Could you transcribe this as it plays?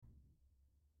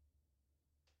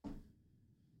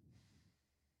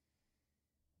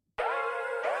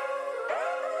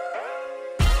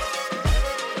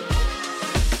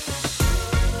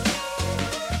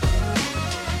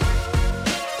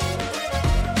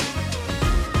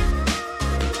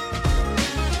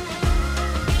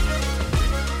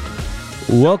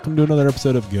Welcome to another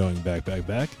episode of Going Back.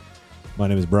 My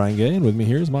name is Brian Gay, and with me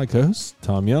here is my co-host,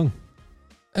 Tom Young.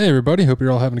 Hey, everybody. Hope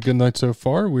you're all having a good night so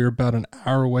far. We're about an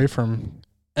hour away from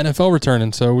NFL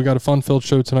returning, so we got a fun-filled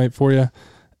show tonight for you.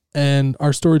 And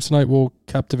our story tonight will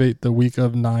captivate the week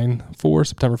of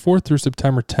September 4th through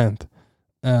September 10th.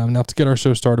 Now, to get our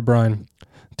show started, Brian,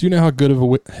 do you know how good of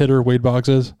a hitter Wade Boggs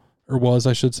is? Or was,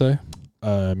 I should say?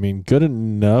 Good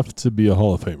enough to be a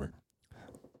Hall of Famer.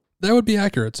 That would be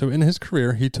accurate. So in his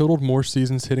career, he totaled more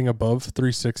seasons hitting above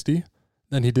 360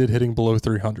 than he did hitting below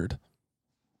 300.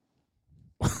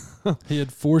 He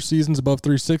had 4 seasons above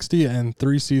 360 and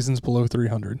 3 seasons below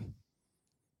 300.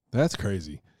 That's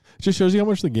crazy. It just shows you how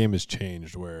much the game has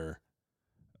changed where,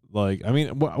 what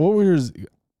were his...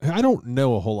 I don't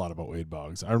know a whole lot about Wade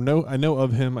Boggs. I know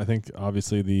of him. I think,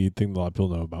 obviously, the thing that a lot of people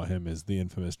know about him is the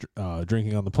infamous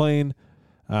drinking on the plane.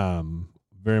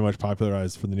 Very much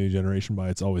popularized for the new generation by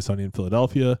It's Always Sunny in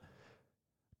Philadelphia.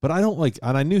 But I don't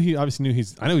and I know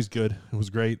he's good. It was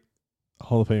great.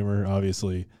 Hall of Famer,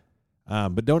 obviously.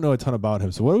 But don't know a ton about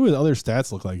him. So what would other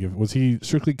stats look like? Was he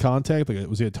strictly contact?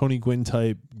 Was he a Tony Gwynn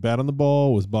type bat on the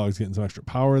ball? Was Boggs getting some extra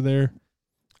power there?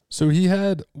 So he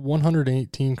had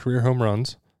 118 career home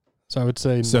runs. So I would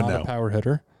say a power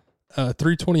hitter.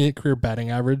 328 career batting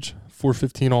average,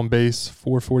 415 on base,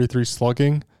 443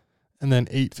 slugging, and then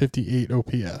 858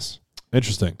 OPS.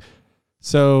 Interesting.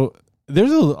 So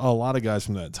there's a lot of guys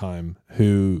from that time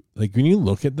who, when you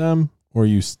look at them or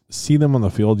you see them on the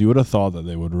field, you would have thought that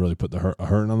they would really put the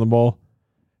hurting on the ball.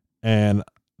 And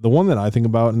the one that I think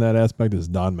about in that aspect is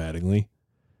Don Mattingly.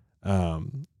 I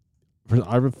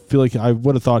feel like I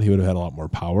would have thought he would have had a lot more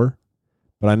power,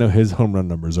 but I know his home run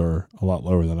numbers are a lot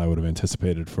lower than I would have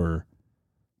anticipated for,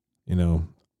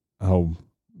 how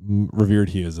revered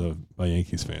he is by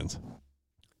Yankees fans.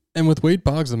 And with Wade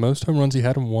Boggs, the most home runs he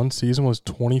had in one season was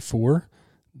 24.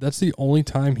 That's the only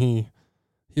time he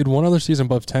had one other season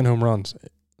above 10 home runs.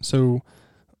 So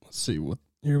let's see, what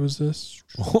year was this?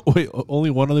 Wait, only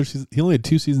one other season? He only had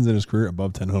 2 seasons in his career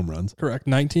above 10 home runs. Correct.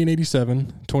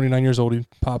 1987, 29 years old, he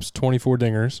pops 24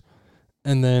 dingers.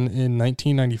 And then in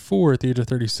 1994, at the age of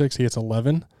 36, he hits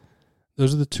 11.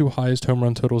 Those are the 2 highest home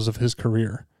run totals of his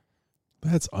career.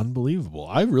 That's unbelievable.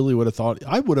 I really would have thought,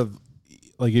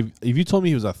 if you told me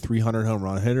he was a 300 home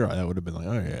run hitter, I would have been like,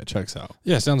 oh, yeah, it checks out.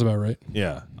 Yeah, sounds about right.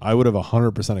 Yeah, I would have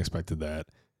 100% expected that.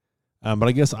 But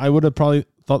I guess I would have probably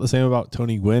thought the same about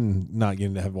Tony Gwynn, not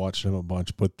getting to have watched him a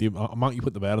bunch. But the amount you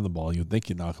put the bat on the ball, you'd think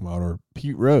you'd knock him out. Or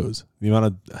Pete Rose, the amount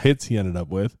of hits he ended up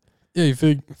with. Yeah, you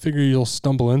figure you'll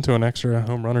stumble into an extra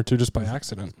home run or two just by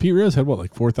accident. Pete Rose had,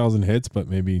 4,000 hits, but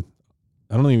maybe,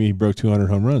 I don't think he broke 200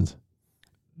 home runs.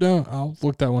 No, I'll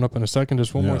look that one up in a second.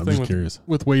 Just one more thing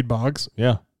with Wade Boggs.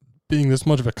 Yeah. Being this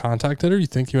much of a contact hitter, you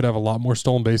think he would have a lot more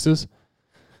stolen bases.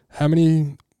 How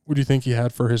many would you think he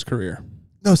had for his career?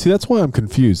 No, see, that's why I'm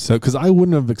confused. So, because I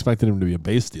wouldn't have expected him to be a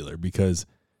base stealer because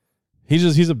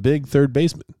he's a big third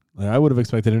baseman. I would have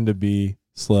expected him to be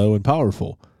slow and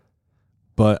powerful.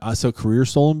 But so career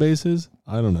stolen bases,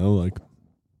 I don't know,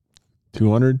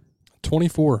 200?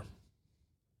 24.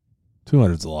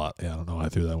 200 is a lot. Yeah, I don't know why I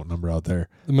threw that one number out there.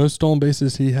 The most stolen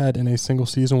bases he had in a single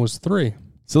season was 3.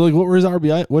 So, what were his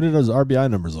RBI? What did his RBI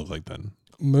numbers look like then?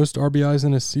 Most RBIs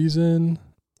in a season,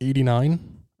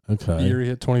 89. Okay. The year he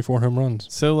hit 24 home runs.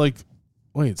 So,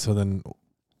 so then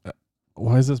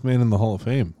why is this man in the Hall of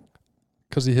Fame?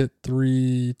 Because he hit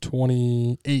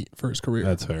 328 for his career.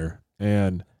 That's fair.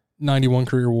 And 91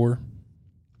 career WAR.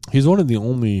 He's one of the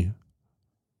only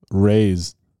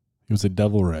Rays. He was a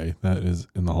Devil Ray that is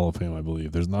in the Hall of Fame, I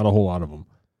believe. There's not a whole lot of them.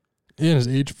 In his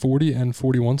age 40 and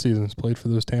 41 seasons, played for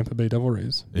those Tampa Bay Devil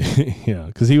Rays. Yeah,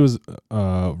 because he was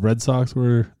Red Sox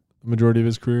were the majority of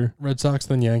his career. Red Sox,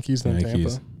 then Yankees, then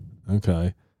Tampa.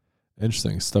 Okay.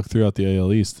 Interesting. Stuck throughout the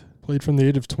AL East. Played from the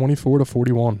age of 24 to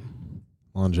 41.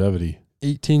 Longevity.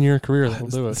 18-year career. That'll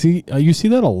do it. See, you see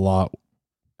that a lot,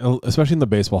 especially in the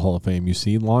Baseball Hall of Fame. You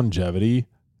see longevity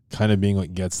kind of being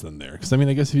what gets them there. Because,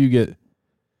 I guess if you get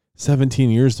 17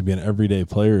 years to be an everyday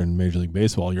player in Major League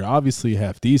Baseball, you're obviously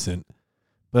half decent,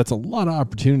 but that's a lot of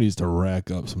opportunities to rack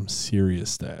up some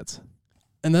serious stats.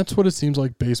 And that's what it seems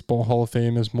like Baseball Hall of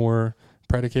Fame is more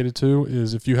predicated to,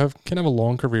 is if you can have a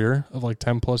long career of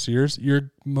 10 plus years,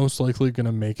 you're most likely going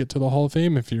to make it to the Hall of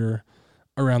Fame if you're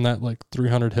around that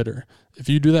 300 hitter. If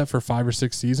you do that for 5 or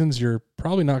 6 seasons, you're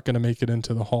probably not going to make it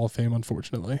into the Hall of Fame,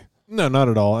 unfortunately. No, not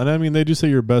at all. And they do say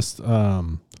your best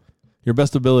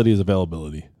ability is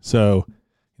availability. So,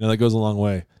 that goes a long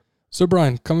way. So,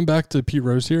 Brian, coming back to Pete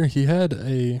Rose here, he had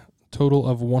a total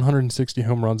of 160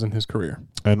 home runs in his career.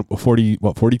 And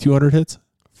 4,200 hits?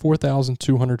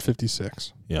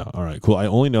 4,256. Yeah. All right. Cool. I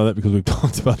only know that because we've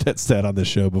talked about that stat on this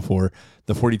show before,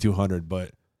 the 4,200.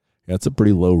 But that's a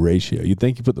pretty low ratio. You'd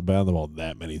think you put the bat on the ball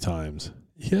that many times.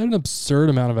 He had an absurd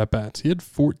amount of at-bats. He had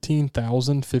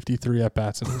 14,053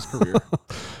 at-bats in his career.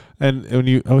 And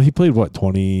when he played,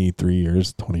 23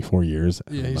 years, 24 years?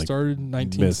 Yeah, he like, started in missed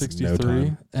no 1963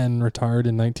 time. and retired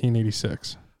in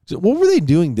 1986. So what were they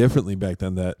doing differently back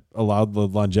then that allowed the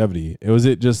longevity? Was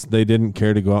it just they didn't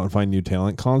care to go out and find new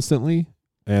talent constantly,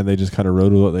 and they just kind of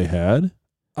rode with what they had?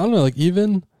 I don't know, like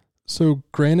even, so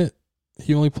granted,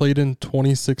 he only played in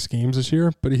 26 games this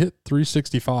year, but he hit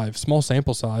 365, small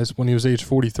sample size, when he was age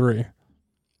 43.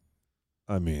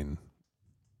 I mean,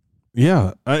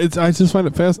 yeah, I just find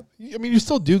it fast. I mean, you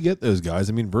still do get those guys.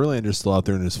 I mean, Verlander's still out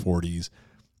there in his 40s.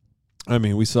 I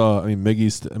mean,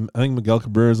 Miggy's, I think Miguel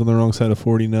Cabrera is on the wrong side of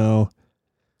 40 now.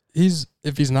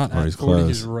 If he's not at he's 40, close.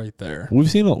 he's right there.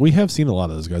 We have seen a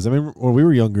lot of those guys. I mean, when we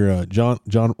were younger,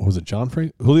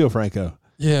 Julio Franco.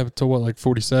 Yeah, to what, like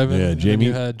 47? Yeah, And then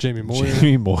you had Jamie Moyer.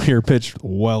 Jamie Moyer pitched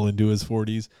well into his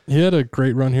 40s. He had a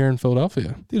great run here in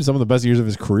Philadelphia. Dude, some of the best years of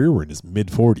his career were in his mid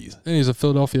 40s. And he's a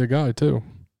Philadelphia guy, too.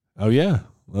 Oh yeah,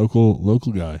 local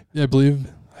guy. Yeah,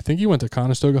 I think he went to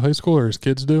Conestoga High School, or his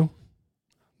kids do.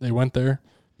 They went there.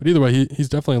 But either way, he's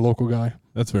definitely a local guy.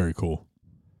 That's very cool.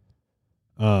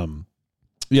 Yeah,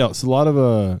 it's a lot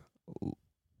of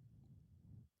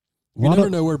You never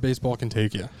know where baseball can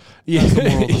take you. Yeah, That's the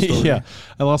moral of the story. yeah.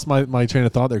 I lost my train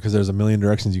of thought there because there's a million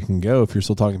directions you can go if you're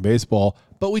still talking baseball.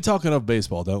 But we talk enough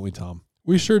baseball, don't we, Tom?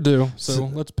 We sure do. So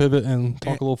let's pivot and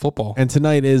talk a little football. And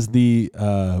tonight is the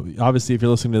obviously, if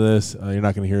you're listening to this, you're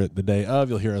not going to hear it the day of.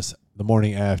 You'll hear us the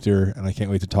morning after, and I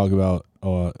can't wait to talk about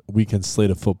weekend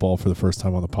slate of football for the first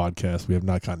time on the podcast. We have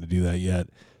not gotten to do that yet.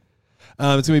 It's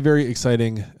going to be very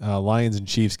exciting. Lions and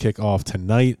Chiefs kick off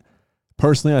tonight.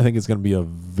 Personally, I think it's going to be a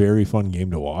very fun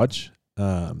game to watch.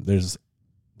 The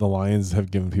Lions have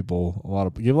given a lot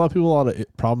of people a lot of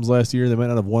problems last year. They might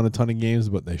not have won a ton of games,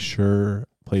 but they sure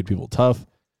played people tough.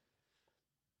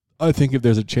 I think if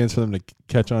there's a chance for them to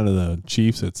catch on to the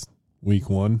Chiefs, it's week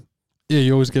 1. Yeah,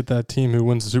 you always get that team who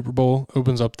wins the Super Bowl,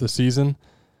 opens up the season.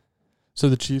 So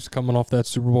the Chiefs coming off that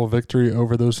Super Bowl victory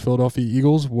over those Philadelphia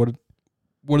Eagles, what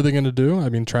are they going to do? I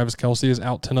mean, Travis Kelce is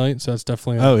out tonight, so that's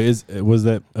definitely... Is he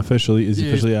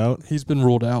officially out? He's been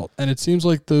ruled out. And it seems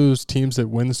like those teams that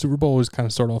win the Super Bowl always kind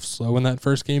of start off slow in that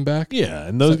first game back. Yeah,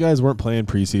 and those guys weren't playing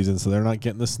preseason, so they're not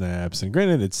getting the snaps. And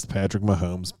granted, it's Patrick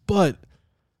Mahomes, but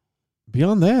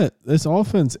beyond that, this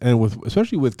offense, and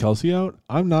especially with Kelce out,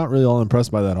 I'm not really all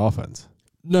impressed by that offense.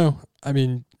 No, I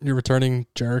mean, you're returning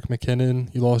Jerick McKinnon.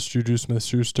 You lost Juju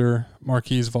Smith-Schuster.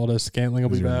 Marquise Valdez-Scantling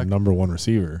will be back. Number 1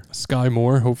 receiver. Sky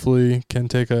Moore hopefully can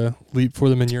take a leap for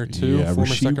them in year 2. Yeah, former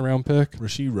second-round pick.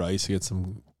 Rasheed Rice gets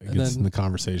in the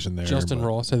conversation there. Justin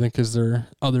Ross, I think, is their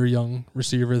other young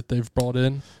receiver that they've brought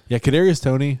in. Yeah, Kadarius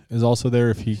Toney is also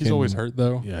there. He's always hurt,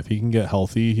 though. Yeah, if he can get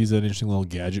healthy, he's an interesting little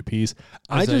gadget piece.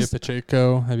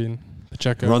 Pacheco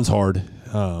runs hard.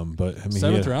 But I mean,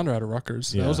 7th rounder out of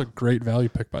Rutgers. Yeah. That was a great value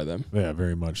pick by them. Yeah,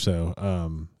 very much so.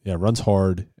 Runs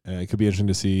hard. It could be interesting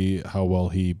to see how well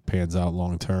he pans out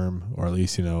long term, or at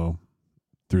least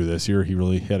through this year, he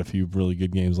really had a few really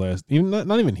good games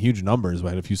not even huge numbers, but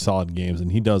had a few solid games,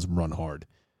 and he does run hard.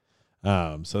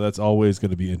 So that's always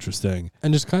going to be interesting.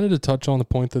 And just kind of to touch on the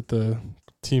point that the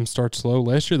team starts slow.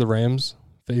 Last year, the Rams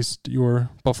faced your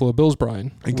Buffalo Bills,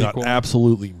 Brian. It got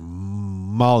absolutely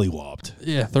mollywopped.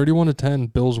 Yeah,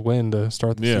 31-10 Bills win to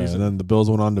start the season. And then the Bills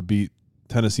went on to beat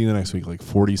Tennessee the next week, like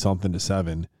 40-something to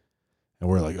 7. And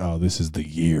we're like, oh, this is the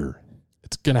year.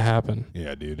 It's going to happen.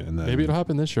 Yeah, dude. And then, maybe it'll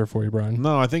happen this year for you, Brian.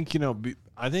 No, I think,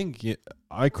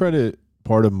 I credit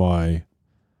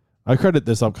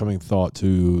this upcoming thought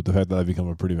to the fact that I've become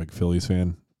a pretty big Phillies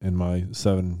fan in my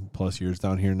 7+ years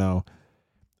down here now.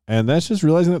 And that's just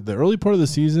realizing that the early part of the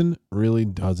season really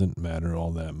doesn't matter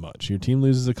all that much. Your team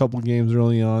loses a couple games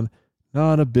early on,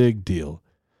 not a big deal.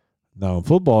 Now in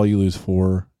football, you lose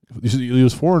 4 in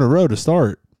a row to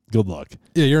start. Good luck.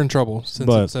 Yeah, you're in trouble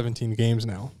since it's 17 games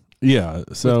now. Yeah,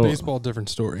 so with baseball, different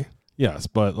story. Yes,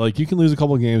 but like you can lose a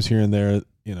couple of games here and there.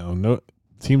 No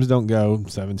teams don't go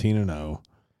 17-0.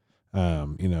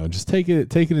 Just take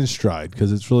it in stride,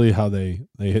 because it's really how they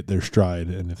hit their stride,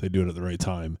 and if they do it at the right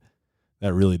time,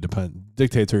 that really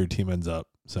dictates where your team ends up.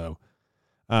 So,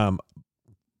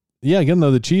 again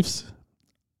though, the Chiefs,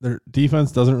 their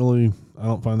defense doesn't really. I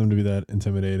don't find them to be that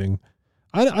intimidating.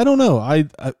 I don't know. I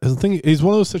think it's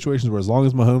one of those situations where as long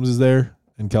as Mahomes is there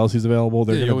and Kelce's available,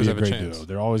 they're going to be a great duo.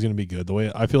 They're always going to be good. The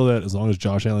way I feel that as long as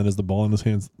Josh Allen has the ball in his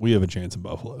hands, we have a chance in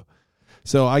Buffalo.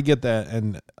 So I get that,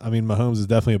 and I mean Mahomes is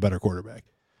definitely a better quarterback.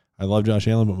 I love Josh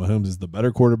Allen, but Mahomes is the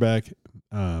better quarterback.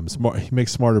 Smart, he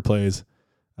makes smarter plays.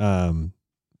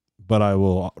 But I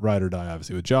will ride or die,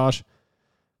 obviously, with Josh.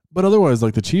 But otherwise,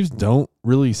 like, the Chiefs don't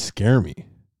really scare me.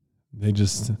 They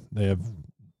have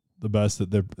the best at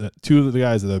their two of the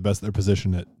guys that are the best at their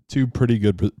position at two pretty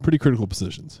critical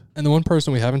positions. And the one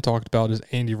person we haven't talked about is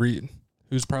Andy Reid,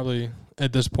 who's probably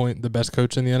at this point the best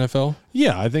coach in the NFL.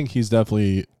 Yeah, I think he's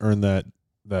definitely earned that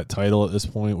title at this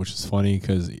point, which is funny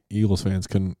because Eagles fans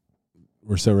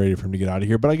were so ready for him to get out of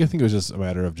here. But I think it was just a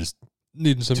matter of just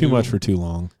needing some too much for too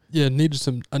long. Yeah,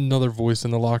 needed another voice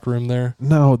in the locker room there.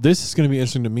 No, this is going to be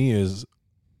interesting to me is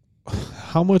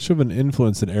how much of an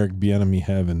influence did Eric Bieniemy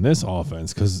have in this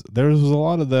offense? Because there was a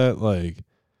lot of that, like,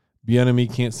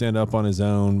 Bieniemy can't stand up on his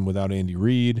own without Andy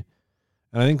Reid.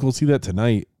 And I think we'll see that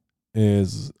tonight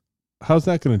is how's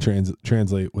that going to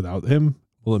translate without him?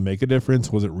 Will it make a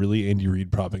difference? Was it really Andy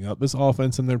Reid propping up this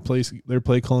offense in their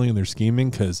play calling and their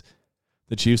scheming? Because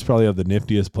the Chiefs probably have the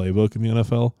niftiest playbook in the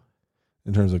NFL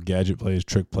in terms of gadget plays,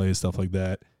 trick plays, stuff like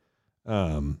that.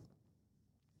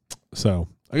 So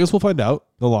I guess we'll find out.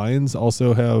 The Lions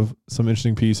also have some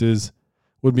interesting pieces.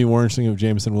 Would be more interesting if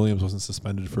Jameson Williams wasn't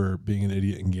suspended for being an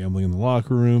idiot and gambling in the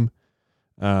locker room.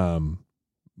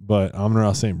 But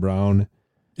Amon-Ra St. Brown.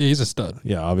 Yeah, he's a stud.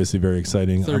 Yeah, obviously very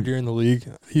exciting. Third year in the league.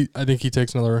 I think he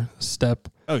takes another step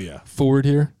forward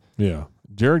here. Yeah.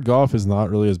 Jared Goff is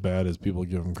not really as bad as people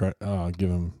give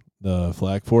him the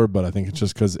flack for, but I think it's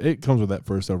just because it comes with that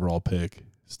first overall pick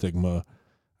stigma.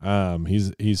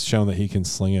 He's shown that he can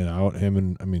sling it out.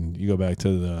 You go back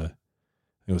to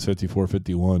it was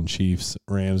 54-51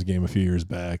 Chiefs-Rams game a few years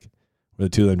back where the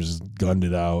two of them just gunned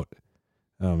it out.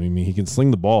 He can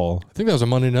sling the ball. I think that was a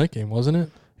Monday night game, wasn't it?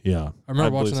 Yeah. I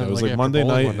remember watching that. It was like Monday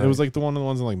night. It was like one of the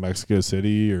ones in like Mexico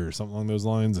City or something along those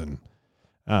lines. And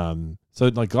so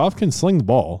like Goff can sling the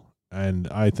ball, and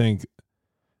I think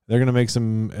they're going to make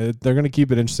they're going to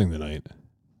keep it interesting tonight.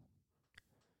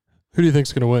 Who do you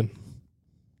think's going to win?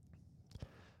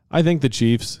 I think the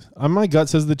Chiefs. My gut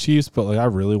says the Chiefs, but like I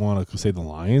really want to say the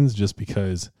Lions just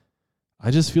because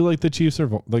I just feel like the Chiefs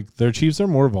are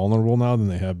more vulnerable now than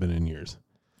they have been in years.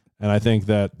 And I think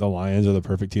that the Lions are the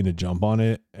perfect team to jump on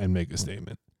it and make a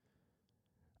statement.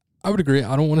 I would agree.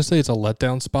 I don't want to say it's a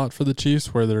letdown spot for the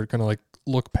Chiefs where they're going to like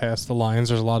look past the Lions.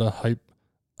 There's a lot of hype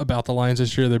about the Lions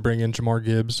this year. They bring in Jamar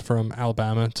Gibbs from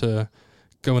Alabama to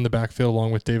go in the backfield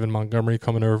along with David Montgomery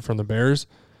coming over from the Bears.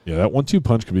 Yeah, that 1-2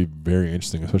 punch could be very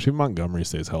interesting, especially if Montgomery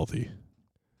stays healthy.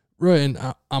 Right,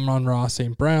 and Amon-Ra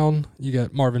St. Brown. You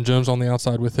got Marvin Jones on the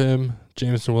outside with him.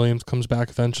 Jameson Williams comes back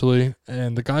eventually.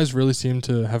 And the guys really seem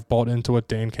to have bought into what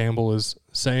Dan Campbell is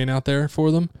saying out there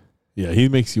for them. Yeah, he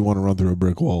makes you want to run through a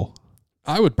brick wall.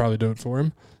 I would probably do it for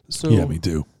him. So yeah, me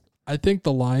too. I think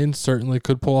the Lions certainly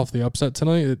could pull off the upset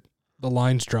tonight. The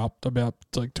Lions dropped about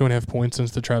like 2.5 points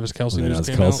since the Travis Kelce news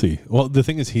came out. Well, the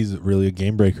thing is, he's really a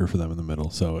game breaker for them in the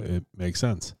middle, so it makes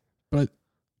sense. But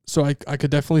so I could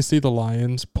definitely see the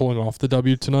Lions pulling off the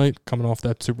W tonight, coming off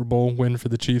that Super Bowl win for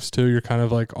the Chiefs too. You're kind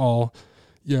of like all,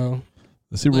 the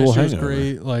Super Bowl was hangover.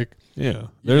 Great. Like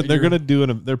they're gonna do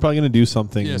they're probably gonna do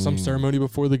something. Yeah, some ceremony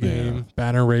before the game,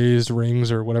 banner raised,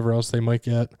 rings, or whatever else they might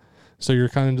get. So you're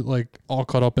kind of like all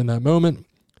caught up in that moment.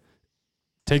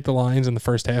 Take the Lions in the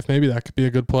first half. Maybe that could be a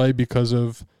good play because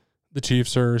of the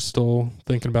Chiefs are still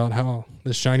thinking about how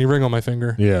this shiny ring on my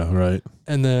finger. Yeah, right.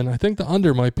 And then I think the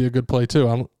under might be a good play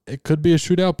too. It could be a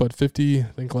shootout, but 50. I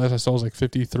think last I saw was like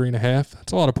 53.5.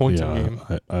 That's a lot of points in the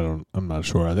game. I'm not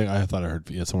sure. I thought I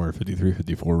heard somewhere 53,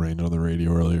 54 range on the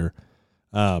radio earlier.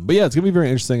 But yeah, it's gonna be very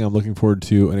interesting. I'm looking forward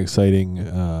to an exciting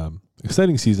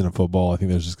season of football. I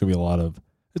think there's just gonna be a lot of.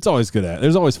 It's always good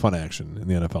there's always fun action in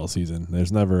the NFL season.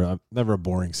 There's never a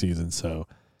boring season. So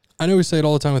I know we say it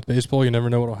all the time with baseball. You never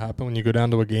know what will happen when you go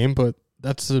down to a game, but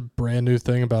that's a brand new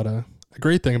thing about a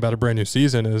great thing about a brand new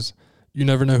season is you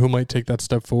never know who might take that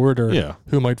step forward or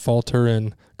who might falter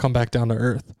and come back down to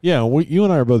earth. Yeah, you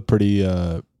and I are both pretty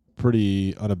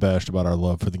unabashed about our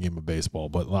love for the game of baseball.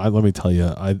 But let me tell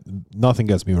you, nothing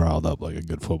gets me riled up like a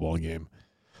good football game.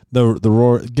 The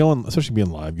roar going, especially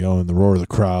being live, the roar of the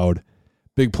crowd.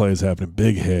 Big plays happening,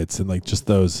 big hits, and like just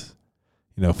those,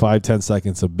 5-10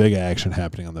 seconds of big action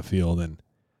happening on the field. And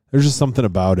there's just something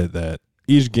about it that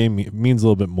each game means a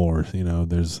little bit more.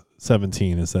 There's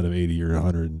 17 instead of 80 or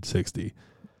 160.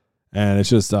 And it's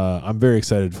just, I'm very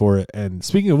excited for it. And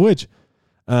speaking of which,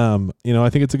 I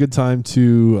think it's a good time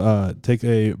to take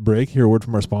a break, hear a word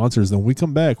from our sponsors. Then when we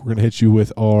come back, we're going to hit you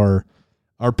with our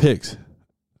picks. I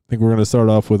think we're going to start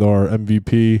off with our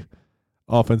MVP,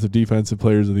 offensive, defensive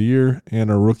players of the year,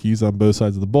 and our rookies on both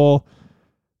sides of the ball.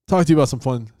 Talk to you about some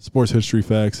fun sports history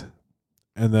facts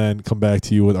and then come back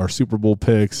to you with our Super Bowl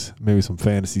picks, maybe some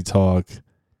fantasy talk,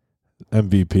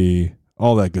 MVP,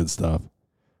 all that good stuff.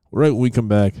 Right when we come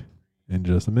back in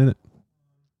just a minute.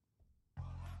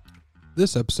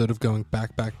 This episode of Going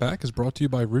Back is brought to you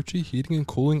by Rucci Heating and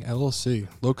Cooling LLC,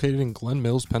 located in Glen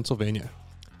Mills, Pennsylvania.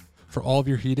 For all of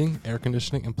your heating, air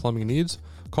conditioning, and plumbing needs,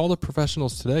 call the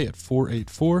professionals today at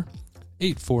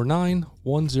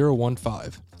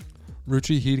 484-849-1015.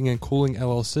 Rucci Heating and Cooling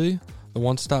LLC, the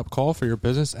one-stop call for your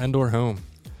business and or home.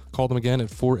 Call them again at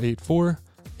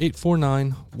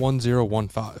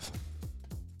 484-849-1015.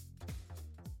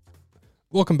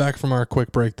 Welcome back from our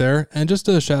quick break there. And just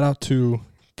a shout out to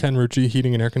Ken Rucci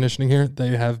Heating and Air Conditioning here.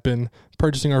 They have been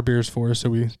purchasing our beers for us, so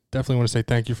we definitely want to say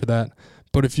thank you for that.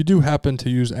 But if you do happen to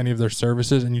use any of their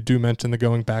services and you do mention the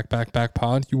Going Back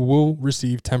pod, you will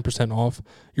receive 10% off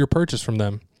your purchase from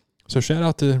them. So shout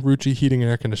out to Rucci Heating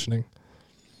and Air Conditioning.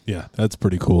 Yeah, that's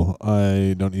pretty cool.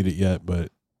 I don't need it yet,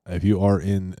 but if you are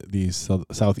in the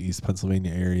southeast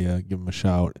Pennsylvania area, give them a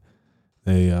shout.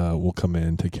 They will come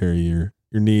in, take care of your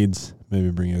needs,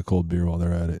 maybe bring you a cold beer while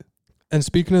they're at it. And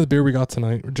speaking of the beer we got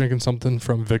tonight, we're drinking something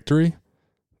from Victory.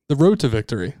 The Road to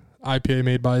Victory. IPA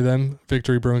made by them,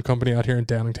 Victory Brewing Company out here in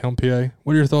Downingtown, PA.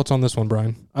 What are your thoughts on this one,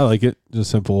 Brian? I like it.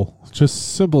 Just simple,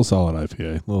 solid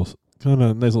IPA. Little kind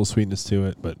of nice little sweetness to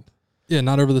it, but yeah,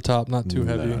 not over the top, not too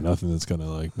heavy. Nothing that's gonna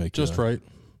like make just right.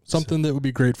 Something that would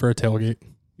be great for a tailgate.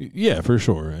 Yeah, for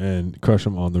sure, and crush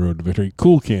them on the road to victory.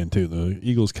 Cool can too. The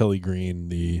Eagles Kelly Green,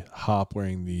 the Hop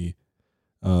wearing the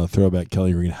throwback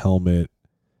Kelly Green helmet.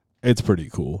 It's pretty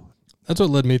cool. That's what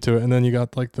led me to it, and then you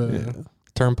got like the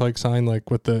Turnpike sign, like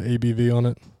with the ABV on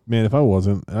it. Man, if I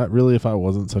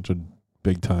wasn't such a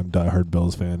big time diehard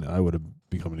Bills fan, I would have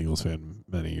become an Eagles fan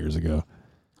many years ago.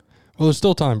 Well, there's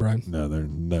still time, Brian. No, there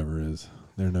never is.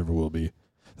 There never will be.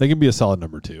 They can be a solid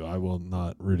number 2. I will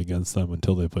not root against them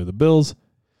until they play the Bills,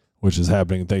 which is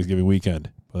happening Thanksgiving weekend.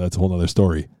 But that's a whole other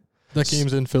story. That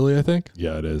game's in Philly, I think.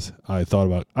 Yeah, it is. I'm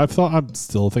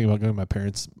still thinking about going.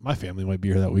 My family might be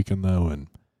here that weekend though, and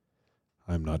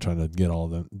I'm not trying to get all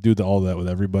of them, all that with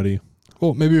everybody.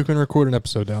 Well, maybe we can record an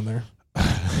episode down there.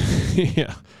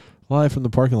 Yeah. Live from the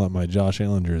parking lot, my Josh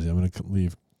Allen jersey. I'm going to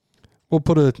leave. We'll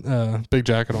put a big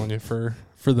jacket on you for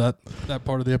that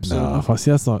part of the episode. No,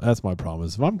 see, that's my problem.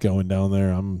 Is if I'm going down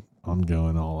there, I'm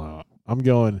going all out. I'm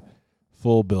going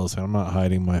full Bills fan. I'm not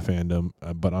hiding my fandom,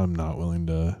 but I'm not willing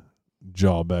to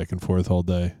jaw back and forth all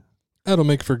day. That'll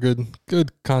make for good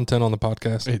content on the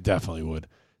podcast. It definitely would.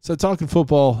 So talking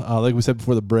football, like we said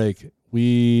before the break,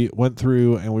 we went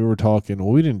through and we were talking.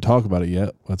 Well, we didn't talk about it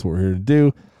yet. That's what we're here to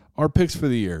do. Our picks for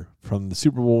the year, from the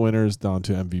Super Bowl winners down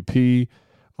to MVP,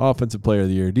 Offensive Player of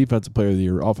the Year, Defensive Player of the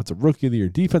Year, Offensive Rookie of the Year,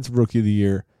 Defensive Rookie of the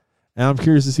Year. And I'm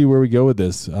curious to see where we go with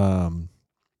this. A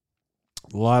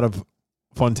lot of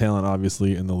fun talent,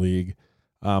 obviously, in the league.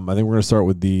 I think we're going to start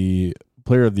with the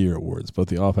Player of the Year awards, both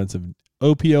the offensive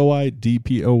OPOY,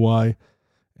 DPOY,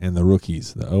 and the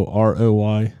rookies, the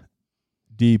OROY,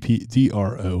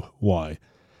 DROY.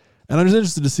 And I'm just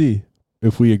interested to see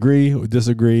if we agree, we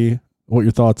disagree, what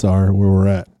your thoughts are, where we're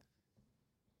at.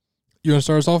 You want to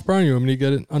start us off, Brian? You want me to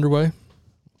get it underway?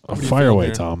 Fire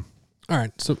away, Tom. All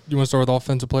right. So you want to start with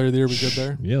Offensive Player of the Year? We good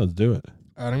there? Yeah, let's do it.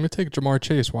 All right, I'm going to take Jamar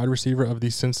Chase, wide receiver of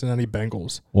the Cincinnati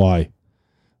Bengals. Why?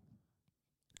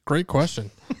 Great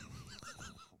question.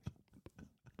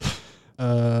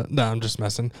 No, I'm just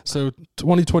messing. So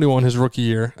 2021, his rookie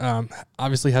year,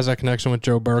 obviously has that connection with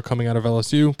Joe Burrow coming out of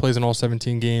LSU, plays in all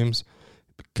 17 games,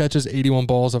 catches 81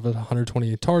 balls of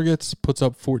 128 targets, puts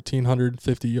up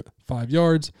 1,455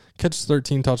 yards, catches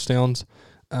 13 touchdowns.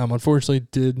 Unfortunately,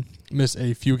 did miss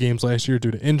a few games last year due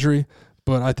to injury,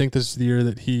 but I think this is the year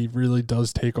that he really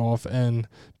does take off and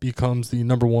becomes the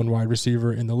number 1 wide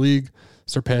receiver in the league,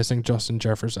 surpassing Justin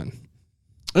Jefferson.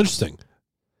 Interesting.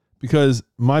 Because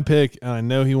my pick, and I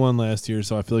know he won last year,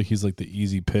 so I feel like he's like the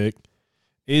easy pick,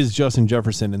 is Justin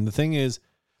Jefferson. And the thing is,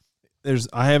 he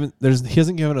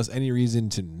hasn't given us any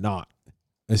reason to not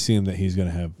assume that he's going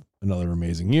to have another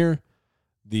amazing year.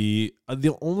 The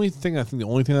only thing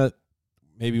that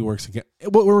maybe works against,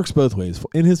 what works both ways,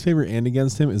 in his favor and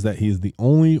against him, is that he's the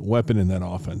only weapon in that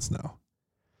offense now.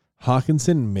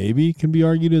 Hawkinson maybe can be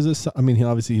argued as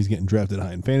he's getting drafted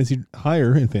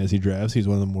higher in fantasy drafts. He's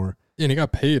one of the more. Yeah, and he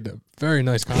got paid a very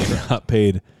nice contract. He got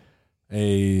paid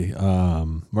a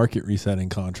market resetting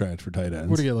contract for tight ends.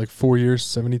 What do you get, like 4 years,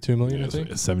 $72 million, I think?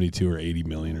 Like 72 or 80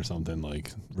 million or something,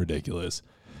 like ridiculous.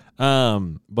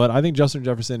 But I think Justin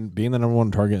Jefferson being the number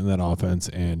 1 target in that offense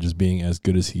and just being as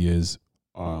good as he is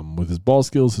with his ball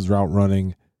skills, his route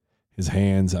running, his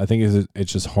hands, I think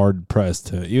it's just hard pressed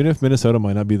to, even if Minnesota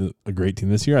might not be a great team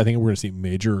this year, I think we're going to see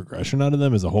major regression out of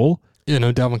them as a whole. Yeah,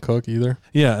 no Dalvin Cook either.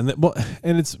 Yeah,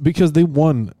 and it's because they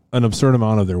won an absurd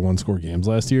amount of their one-score games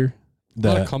last year. A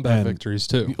lot of comeback victories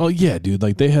too. Oh yeah, dude!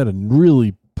 Like they had a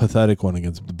really pathetic one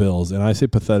against the Bills, and I say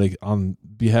pathetic on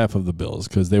behalf of the Bills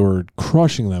because they were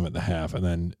crushing them at the half, and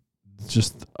then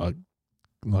just a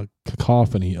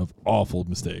cacophony of awful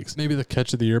mistakes. Maybe the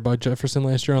catch of the year by Jefferson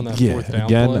last year on that fourth down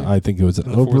again, play. I think it was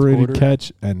an overrated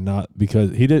catch, and not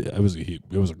because he did. It was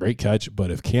a great catch,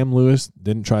 but if Cam Lewis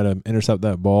didn't try to intercept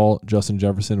that ball, Justin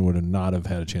Jefferson would have not have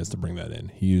had a chance to bring that in.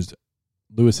 He used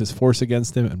Lewis's force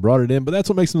against him and brought it in, but that's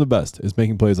what makes him the best, is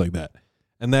making plays like that.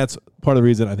 And that's part of the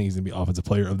reason I think he's going to be Offensive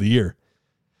Player of the Year.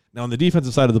 Now, on the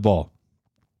defensive side of the ball,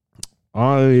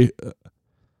 I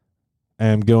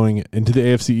am going into the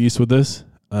AFC East with this,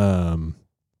 and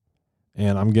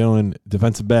I'm going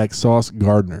defensive back Sauce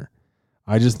Gardner.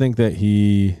 I just think that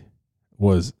he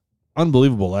was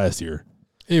unbelievable last year.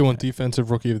 He won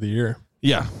Defensive Rookie of the Year.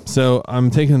 Yeah, so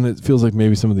I'm taking it feels like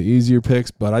maybe some of the easier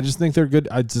picks, but I just think they're good.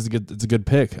 It's a good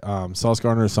pick. Sauce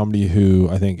Gardner is somebody who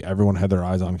I think everyone had their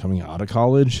eyes on coming out of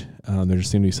college. There just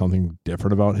seemed to be something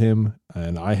different about him,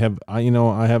 and I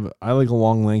like a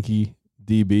long, lanky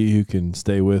DB who can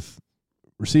stay with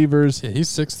receivers. Yeah, he's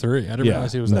 6'3". I didn't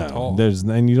realize he was that tall.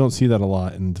 And you don't see that a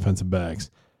lot in defensive backs.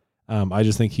 I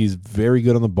just think he's very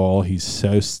good on the ball. He's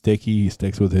so sticky. He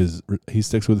sticks with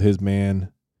his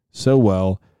man so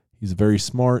well. He's very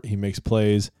smart. He makes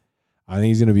plays. I think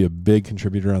he's going to be a big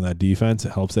contributor on that defense.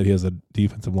 It helps that he has a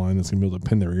defensive line that's going to be able to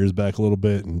pin their ears back a little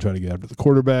bit and try to get after the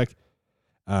quarterback.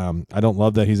 I don't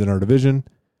love that he's in our division,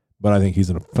 but I think he's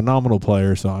a phenomenal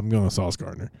player, so I'm going with Sauce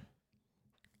Gardner.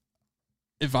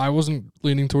 If I wasn't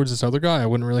leaning towards this other guy, I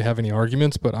wouldn't really have any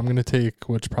arguments, but I'm going to take,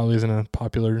 which probably isn't a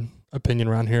popular opinion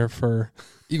around here for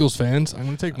Eagles fans, I'm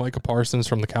going to take Micah Parsons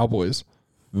from the Cowboys.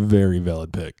 Very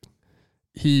valid pick.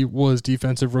 He was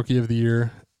Defensive Rookie of the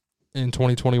Year in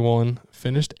 2021,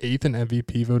 finished 8th in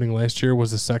MVP voting last year,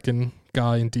 was the second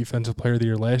guy in Defensive Player of the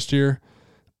Year last year,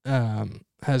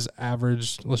 has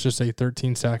averaged, let's just say,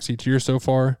 13 sacks each year so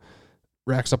far,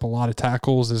 racks up a lot of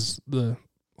tackles, is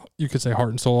you could say,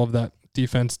 heart and soul of that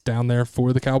defense down there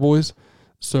for the Cowboys.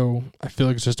 So I feel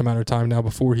like it's just a matter of time now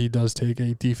before he does take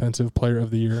a Defensive Player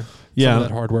of the Year. Yeah, that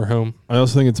hardware home. I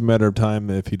also think it's a matter of time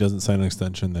if he doesn't sign an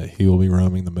extension that he will be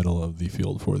roaming the middle of the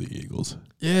field for the Eagles.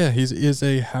 Yeah, he is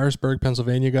a Harrisburg,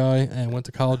 Pennsylvania guy and went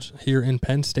to college here in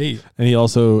Penn State. And he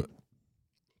also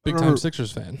big-time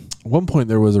Sixers fan. At one point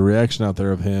there was a reaction out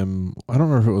there of him. I don't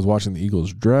know if it was watching the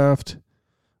Eagles draft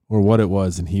or what it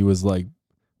was, and he was like,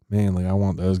 man, like I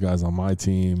want those guys on my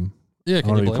team. Yeah, I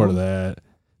can want you to be part blame of that.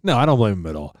 No, I don't blame him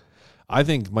at all. I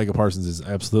think Micah Parsons is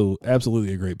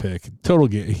absolutely a great pick. Total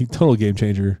game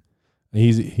changer.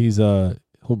 He'll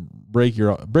break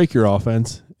your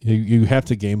offense. You have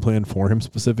to game plan for him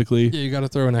specifically. Yeah, you got to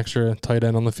throw an extra tight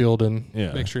end on the field and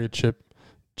make sure you chip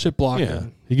block. Yeah,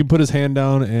 he can put his hand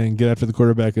down and get after the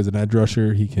quarterback as an edge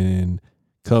rusher. He can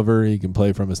cover. He can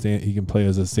play from He can play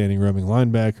as a standing roaming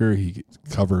linebacker. He can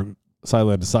cover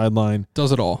sideline to sideline.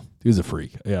 Does it all. He's a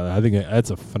freak. Yeah, I think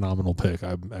that's a phenomenal pick.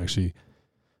 I'm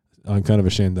kind of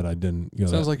ashamed that I didn't.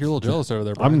 Sounds like you're a little jealous over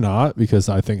there, Brian. I'm not, because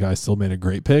I think I still made a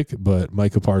great pick, but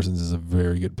Micah Parsons is a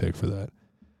very good pick for that.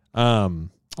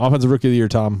 Offensive Rookie of the Year,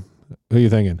 Tom. Who are you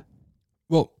thinking?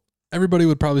 Well, everybody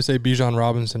would probably say Bijan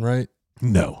Robinson, right?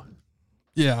 No.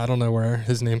 Yeah, I don't know where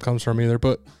his name comes from either,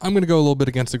 but I'm going to go a little bit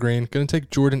against the grain. Going to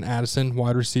take Jordan Addison,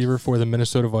 wide receiver for the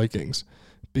Minnesota Vikings,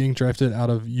 being drafted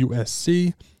out of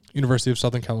USC, University of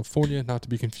Southern California, not to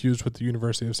be confused with the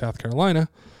University of South Carolina.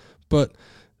 But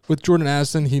with Jordan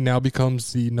Addison, he now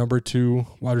becomes the number 2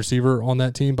 wide receiver on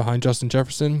that team behind Justin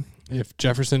Jefferson. If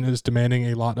Jefferson is demanding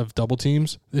a lot of double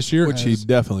teams this year, which he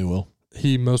definitely will.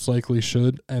 He most likely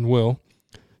should and will.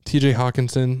 TJ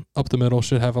Hawkinson up the middle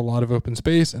should have a lot of open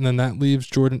space, and then that leaves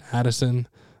Jordan Addison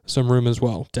some room as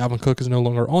well. Dalvin Cook is no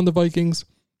longer on the Vikings,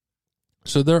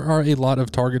 so there are a lot of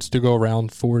targets to go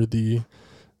around for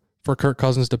Kirk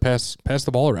Cousins to pass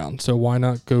the ball around. So why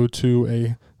not go to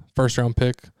a first-round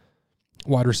pick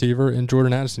wide receiver in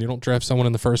Jordan Addison? You don't draft someone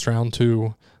in the first round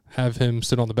to have him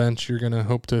sit on the bench. You're going to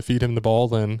hope to feed him the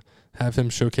ball and have him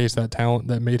showcase that talent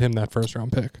that made him that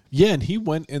first-round pick. Yeah, and he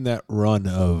went in that run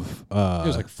of... it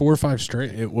was like 4 or 5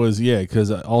 straight. It was, because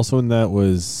also in that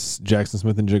was Jackson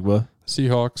Smith-Njigba.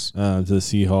 Seahawks. To the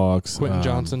Seahawks. Quentin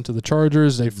Johnson to the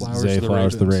Chargers. Zay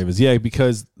Flowers to the Ravens. Yeah,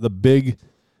 because a big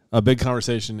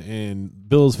conversation in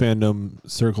Bills fandom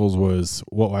circles was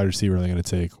what wide receiver are they going to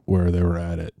take where they were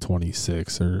at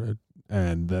 26, and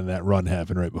then that run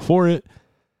happened right before it.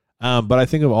 But I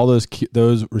think of all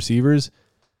those receivers,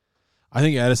 I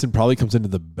think Addison probably comes into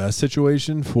the best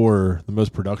situation for the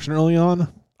most production early on.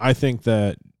 I think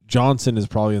that Johnson is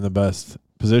probably in the best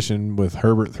position with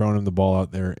Herbert throwing him the ball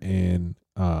out there in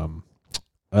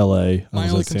L.A. My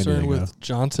only concern with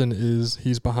Johnson is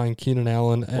he's behind Keenan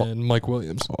Allen and Mike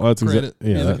Williams. Well, that's Granted,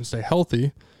 neither can stay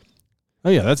healthy. Oh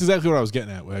yeah, that's exactly what I was getting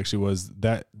at. Actually, was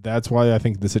that's why I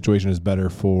think the situation is better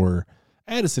for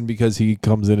Addison, because he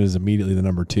comes in as immediately the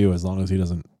number 2 as long as he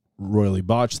doesn't royally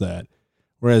botch that.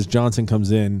 Whereas Johnson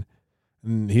comes in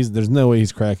and there's no way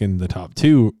he's cracking the top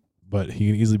 2, but he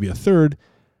can easily be a 3rd.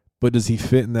 But does he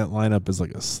fit in that lineup as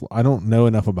like I don't know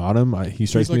enough about him. He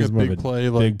strikes me as more of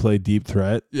a big play, deep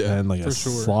threat, and like a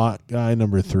slot guy,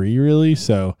 number 3, really.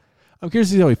 So I'm curious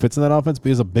to see how he fits in that offense. But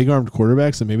he's a big-armed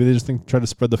quarterback, so maybe they just try to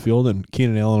spread the field, and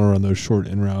Keenan Allen will run those short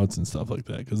in routes and stuff like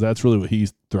that, because that's really what he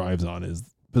thrives on.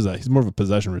 He's more of a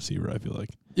possession receiver, I feel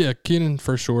like. Yeah, Keenan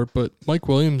for sure, but Mike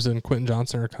Williams and Quentin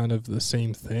Johnson are kind of the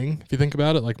same thing. If you think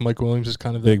about it, like Mike Williams is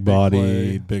kind of big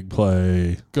body, big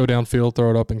play, go downfield, throw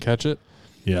it up, and catch it.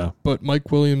 Yeah, but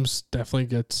Mike Williams definitely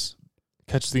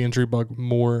catches the injury bug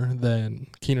more than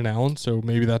Keenan Allen, so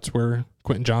maybe that's where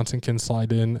Quentin Johnson can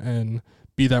slide in and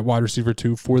be that wide receiver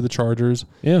 2 for the Chargers.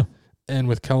 Yeah, and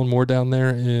with Kellen Moore down there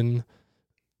in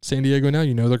San Diego now,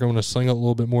 they're going to sling it a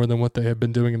little bit more than what they have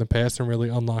been doing in the past and really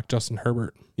unlock Justin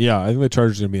Herbert. Yeah, I think the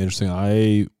Chargers are going to be interesting.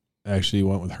 I actually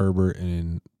went with Herbert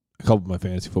in a couple of my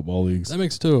fantasy football leagues. That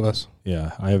makes 2 of us.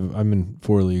 Yeah, I'm in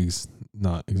 4 leagues,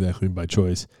 not exactly by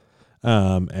choice.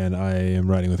 And I am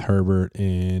riding with Herbert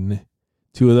in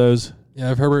 2 of those. Yeah, I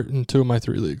have Herbert in 2 of my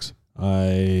 3 leagues.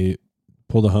 I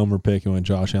pulled a homer pick and went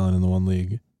Josh Allen in the 1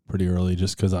 league pretty early,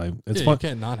 just because it's fun. You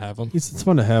can't not have him. It's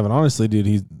fun to have, and honestly, dude,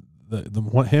 him,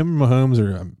 Mahomes,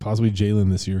 or possibly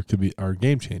Jalen this year are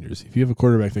game changers. If you have a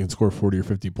quarterback that can score 40 or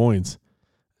 50 points,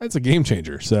 that's a game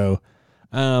changer. So.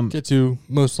 Gets you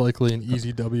most likely an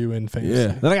easy W in fantasy.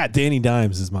 Yeah. Then I got Danny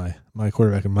Dimes as my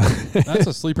quarterback in my. That's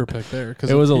a sleeper pick there, because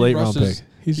it was a late round pick.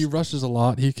 He rushes a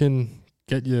lot. He can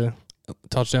get you a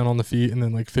touchdown on the feet and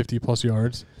then like 50+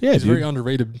 yards. Yeah, he's very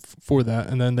underrated for that.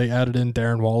 And then they added in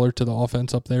Darren Waller to the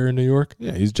offense up there in New York.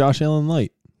 Yeah, he's Josh Allen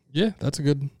light. Yeah, that's a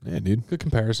good. Yeah, dude. Good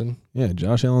comparison. Yeah,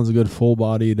 Josh Allen's a good full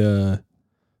bodied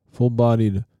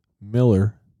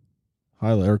Miller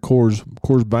highlight, or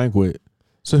Coors Banquet.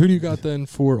 So who do you got then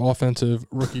for offensive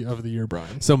rookie of the year,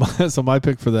 Brian? So my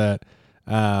pick for that.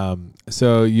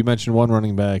 So you mentioned one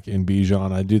running back in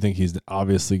Bijan. I do think he's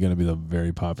obviously going to be the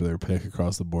very popular pick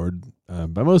across the board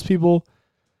by most people.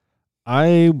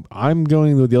 I'm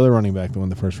going with the other running back that won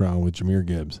the first round with Jahmyr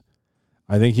Gibbs.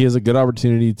 I think he has a good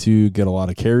opportunity to get a lot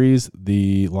of carries.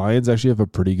 The Lions actually have a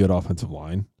pretty good offensive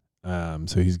line,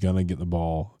 so he's going to get the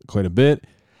ball quite a bit.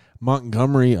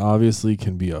 Montgomery obviously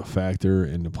can be a factor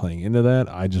into playing into that.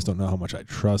 I just don't know how much I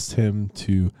trust him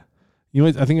to.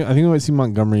 I think we might see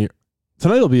Montgomery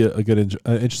tonight. Will be a good,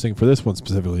 interesting for this one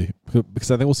specifically,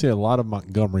 because I think we'll see a lot of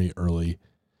Montgomery early,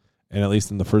 and at least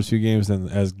in the first few games. Then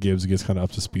as Gibbs gets kind of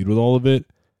up to speed with all of it,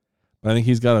 but I think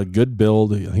he's got a good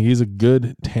build. I think he's a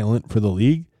good talent for the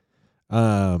league,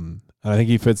 and I think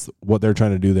he fits what they're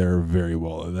trying to do there very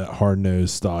well. That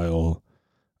hard-nosed style.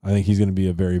 I think he's going to be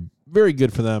a very, very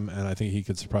good for them, and I think he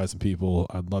could surprise some people.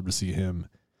 I'd love to see him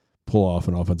pull off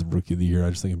an offensive rookie of the year.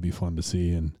 I just think it'd be fun to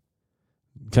see and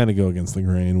kind of go against the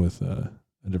grain with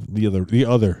the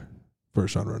other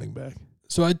first-round running back.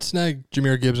 So I'd snagged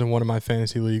Jahmyr Gibbs in one of my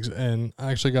fantasy leagues, and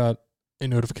I actually got a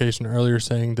notification earlier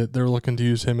saying that they're looking to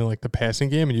use him in like the passing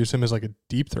game and use him as like a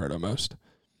deep threat almost.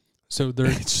 So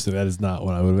that is not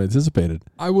what I would have anticipated.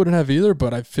 I wouldn't have either,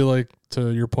 but I feel like, to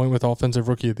your point with offensive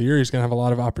rookie of the year, he's going to have a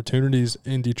lot of opportunities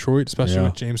in Detroit, especially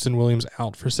with Jameson Williams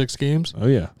out for 6 games. Oh,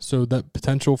 yeah. So that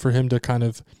potential for him to kind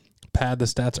of pad the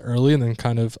stats early and then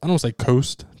kind of, I don't want to say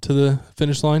coast to the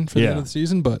finish line for the end of the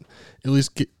season, but at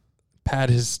least pad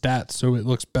his stats so it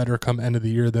looks better come end of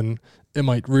the year than it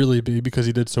might really be because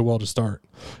he did so well to start.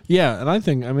 Yeah, and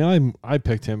I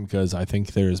picked him because I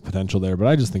think there is potential there, but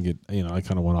I just think I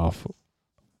kind of went off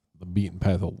the beaten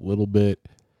path a little bit.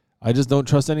 I just don't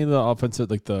trust any of the offensive,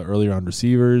 like the early round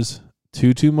receivers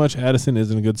too much. Addison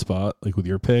is in a good spot, like with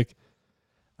your pick.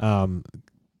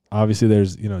 Obviously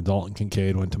there's, Dalton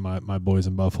Kincaid went to my boys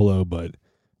in Buffalo, but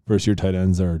first year tight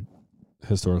ends are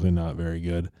historically not very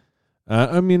good.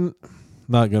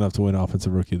 Not good enough to win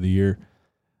offensive rookie of the year.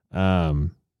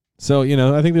 So,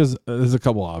 I think there's a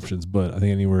couple options, but I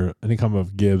think any kind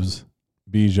of Gibbs,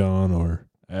 Bijan, or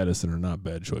Addison are not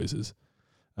bad choices.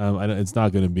 It's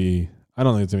not going to be. I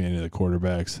don't think it's going to be any of the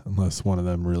quarterbacks unless one of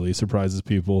them really surprises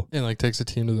people and like takes a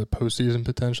team to the postseason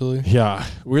potentially. Yeah,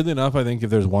 weirdly enough, I think if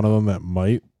there's one of them that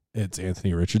might, it's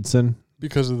Anthony Richardson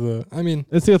because of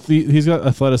he's got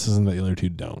athleticism that the other two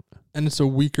don't, and it's a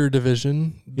weaker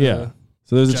division.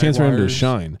 So there's a chance for him to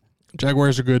shine.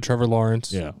 Jaguars are good. Trevor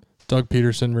Lawrence. Yeah. Doug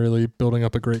Peterson really building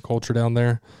up a great culture down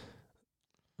there.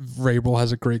 Vrabel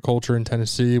has a great culture in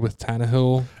Tennessee with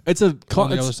Tannehill. It's a on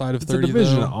the other side of 30, a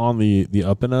division though. on the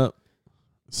up and up.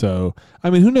 So, I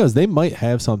mean, who knows? They might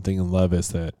have something in Levis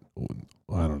that,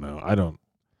 I don't know.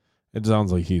 It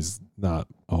sounds like he's not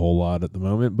a whole lot at the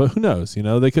moment, but who knows? You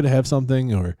know, they could have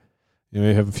something, or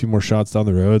they have a few more shots down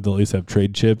the road. They'll at least have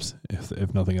trade chips,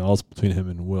 if nothing else, between him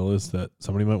and Willis, that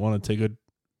somebody might want to take a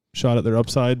shot at their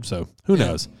upside. So who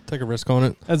knows? Take a risk on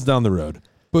it. That's down the road.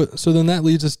 But so then that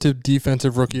leads us to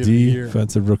defensive rookie of the year.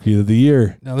 Defensive rookie of the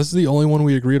year. Now this is the only one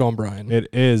we agreed on, Brian. It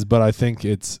is, but I think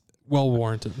it's well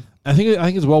warranted. I think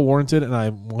it's well warranted, and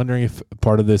I'm wondering if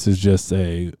part of this is just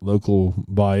a local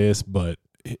bias. But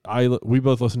we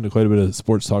both listen to quite a bit of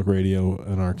sports talk radio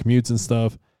in our commutes and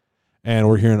stuff, and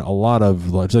we're hearing a lot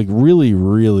of like really,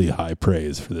 really high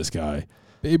praise for this guy.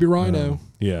 Baby Rhino.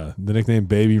 Yeah, the nickname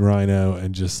Baby Rhino,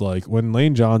 and just like when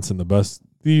Lane Johnson,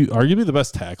 arguably the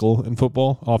best tackle in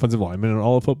football, offensive lineman in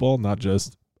all of football, not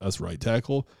just us right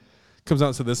tackle, comes out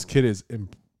and says this kid is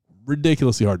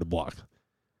ridiculously hard to block.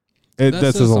 That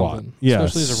says a lot. Yeah,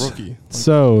 especially as a rookie.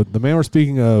 So the man we're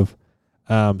speaking of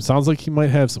sounds like he might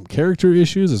have some character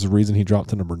issues. There's a reason he dropped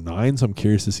to number 9, so I'm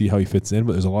curious to see how he fits in,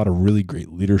 but there's a lot of really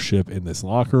great leadership in this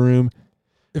locker room.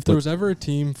 If there was ever a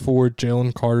team for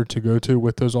Jalen Carter to go to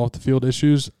with those off-the-field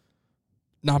issues,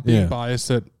 not being biased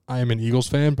that I am an Eagles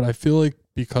fan, but I feel like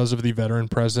because of the veteran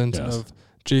presence of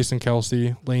Jason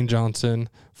Kelsey, Lane Johnson,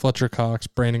 Fletcher Cox,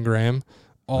 Brandon Graham,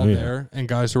 all there, and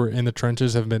guys who are in the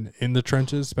trenches have been in the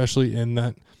trenches, especially in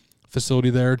that facility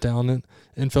there down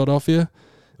in Philadelphia.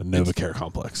 The NovaCare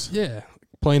complex. Yeah.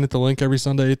 Playing at the Link every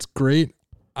Sunday, it's great.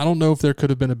 I don't know if there could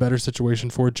have been a better situation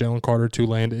for Jalen Carter to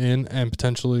land in and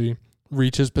potentially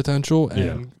reach his potential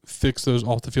and fix those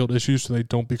off-the-field issues so they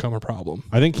don't become a problem.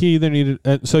 I think he either needed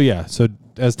so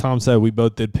as Tom said, we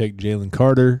both did pick Jalen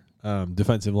Carter,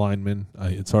 defensive lineman.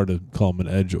 It's hard to call him an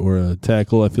edge or a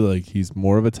tackle. I feel like he's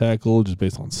more of a tackle just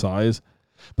based on size.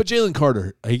 But Jalen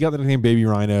Carter, he got the nickname Baby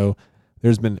Rhino.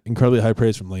 There's been incredibly high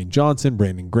praise from Lane Johnson,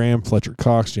 Brandon Graham, Fletcher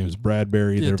Cox, James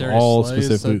Bradbury. Yeah, They've all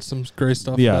specifically some great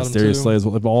stuff. Yeah, about him Darius too. Slay as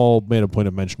well. They've all made a point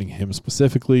of mentioning him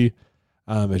specifically.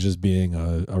 As just being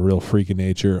a real freak in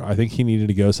nature. I think he needed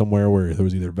to go somewhere where there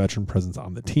was either a veteran presence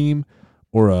on the team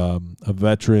or a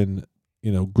veteran,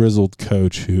 grizzled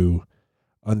coach who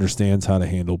understands how to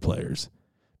handle players.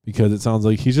 Because it sounds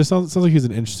like sounds like he's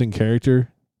an interesting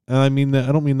character. And I mean that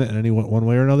I don't mean that in any one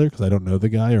way or another because I don't know the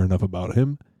guy or enough about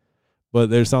him. But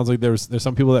there sounds like there's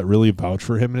some people that really vouch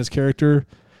for him and his character,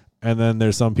 and then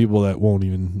there's some people that won't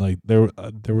even like. There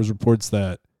was reports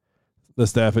that the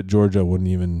staff at Georgia wouldn't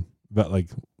even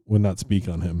would not speak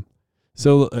on him.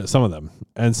 So some of them,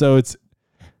 and so it's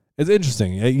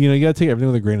interesting. You got to take everything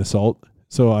with a grain of salt.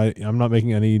 So I'm not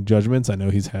making any judgments. I know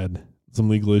he's had some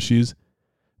legal issues,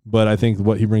 but I think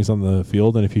what he brings on the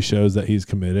field, and if he shows that he's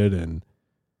committed, and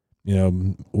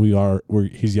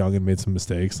he's young and made some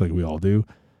mistakes like we all do.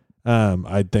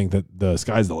 I think that the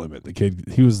sky's the limit. The kid,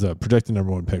 he was the projected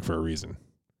number 1 pick for a reason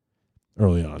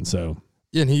early on. So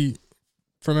yeah, and he,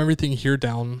 from everything here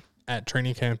down at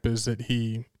training camp, is that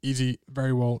he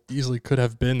easily could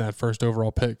have been that first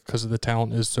overall pick because the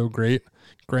talent is so great.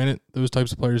 Granted, those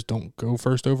types of players don't go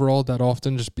first overall that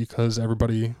often just because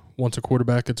everybody wants a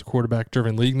quarterback. It's a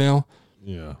quarterback-driven league now.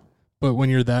 Yeah. But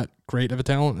when you're that great of a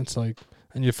talent, it's like,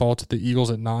 and you fall to the Eagles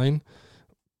at 9,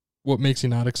 what makes you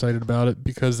not excited about it?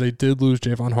 Because they did lose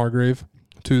Javon Hargrave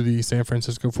to the San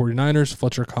Francisco 49ers.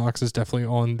 Fletcher Cox is definitely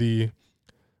on the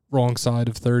wrong side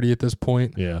of 30 at this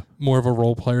point. Yeah. More of a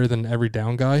role player than every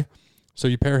down guy. So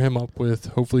you pair him up with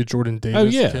hopefully Jordan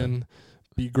Davis can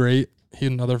be great. He's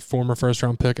another former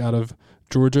first-round pick out of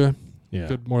Georgia. Yeah.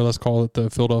 Could more or less call it the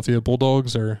Philadelphia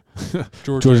Bulldogs or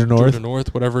Georgia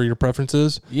North, whatever your preference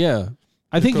is. Yeah.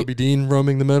 I think Kobe Dean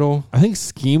roaming the middle. I think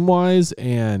scheme-wise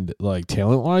and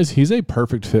talent-wise, he's a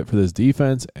perfect fit for this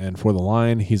defense and for the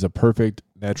line. He's a perfect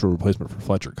natural replacement for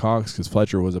Fletcher Cox because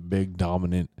Fletcher was a big,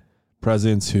 dominant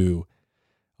presence who,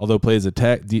 although plays a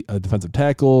defensive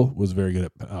tackle, was very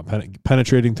good at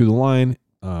penetrating through the line,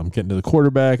 getting to the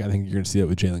quarterback. I think you're going to see that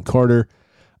with Jalen Carter.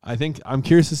 I'm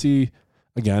curious to see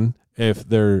again if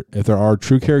there are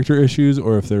true character issues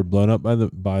or if they're blown up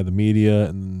by the media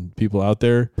and people out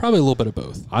there. Probably a little bit of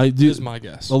both. Is my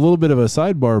guess. A little bit of a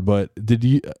sidebar, but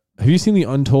have you seen the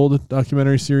Untold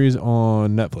documentary series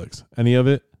on Netflix? Any of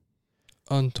it?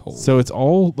 Untold. So it's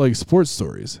all like sports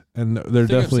stories, and they're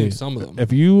definitely I've seen some of them.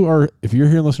 If you're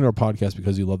here and listening to our podcast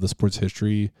because you love the sports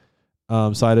history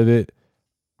side of it,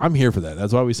 I'm here for that.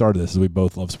 That's why we started this. Is we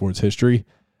both love sports history.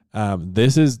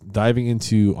 This is diving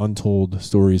into untold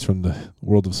stories from the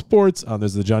world of sports.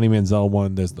 There's the Johnny Manziel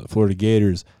one. There's the Florida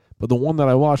Gators. But the one that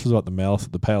I watched was about the Malice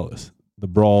at the Palace, the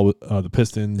brawl, the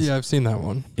Pistons. Yeah, I've seen that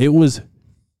one. It was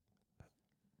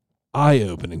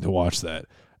eye-opening to watch that,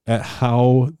 at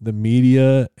how the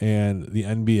media and the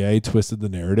NBA twisted the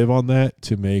narrative on that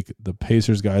to make the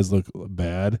Pacers guys look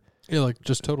bad. Yeah, like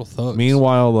just total thugs.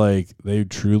 Meanwhile, like they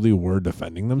truly were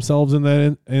defending themselves in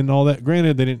that and all that.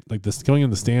 Granted, they didn't like this going in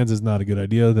the stands is not a good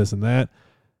idea, this and that.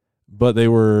 But they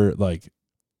were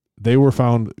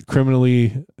found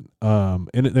criminally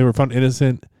they were found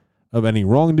innocent of any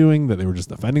wrongdoing, that they were just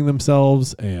defending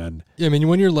themselves. And yeah, I mean,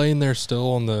 when you're laying there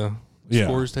still on the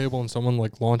scores table and someone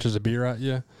like launches a beer at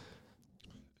you,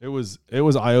 it was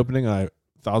eye-opening. I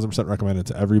 1,000% recommend it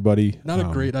to everybody. Not a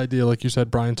great idea, like you said,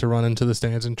 Brian, to run into the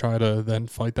stands and try to then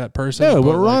fight that person. No,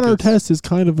 but Ron Artest is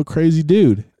kind of a crazy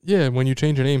dude. Yeah, when you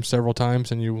change your name several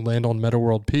times and you land on Meta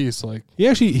World Peace, like he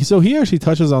actually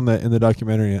touches on that in the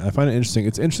documentary, and I find it interesting.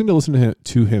 It's interesting to listen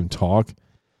to him talk,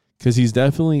 because he's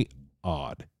definitely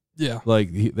odd. Yeah, like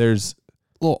there's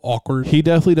a little awkward. He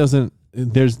definitely doesn't.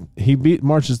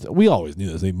 Marches. We always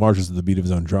knew this. He marches to the beat of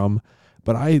his own drum,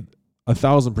 but I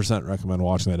 1,000% recommend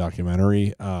watching that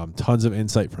documentary. Tons of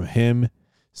insight from him,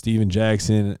 Steven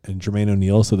Jackson, and Jermaine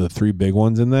O'Neal. So the three big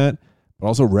ones in that. But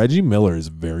also Reggie Miller is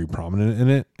very prominent in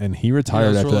it, and he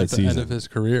retired after that season. End of his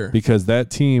career, because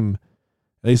that team,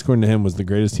 at least according to him, was the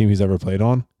greatest team he's ever played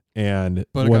on. And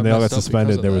when they all got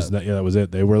suspended, that was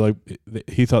it. They were like,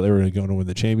 he thought they were going to win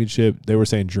the championship. They were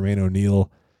saying Jermaine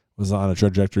O'Neal was on a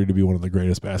trajectory to be one of the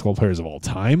greatest basketball players of all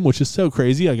time, which is so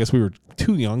crazy. I guess we were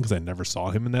too young because I never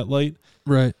saw him in that light.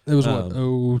 Right. It was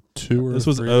 02 or this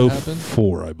was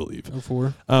 04, I believe.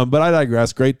 04. But I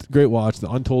digress. Great watch. The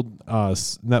Untold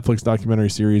Netflix documentary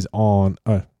series on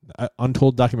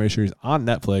Untold documentary series on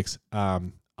Netflix.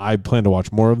 I plan to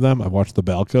watch more of them. I've watched the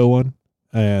Balco one,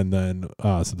 and then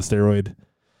so the steroid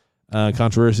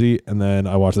controversy, and then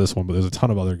I watched this one. But there's a ton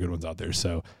of other good ones out there.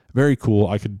 So very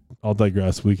cool. I'll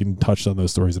digress. We can touch on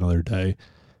those stories another day.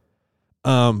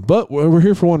 But we're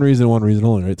here for one reason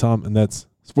only, right, Tom? And that's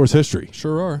sports history.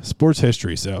 Sure are. Sports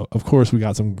history. So, of course, we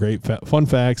got some great fun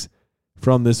facts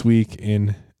from this week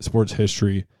in sports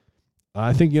history.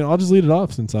 I think, I'll just lead it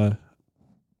off since I'm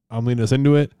leading us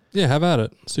into it. Yeah, have at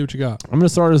it. See what you got. I'm going to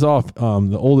start us off.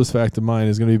 The oldest fact of mine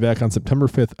is going to be back on September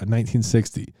 5th,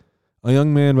 1960. A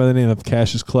young man by the name of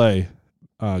Cassius Clay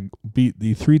beat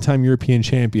the three-time European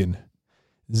champion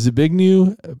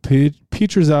Zbigniew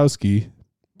Pietrzykowski.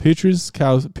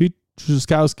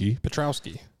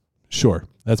 Sure,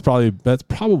 that's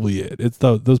probably it. It's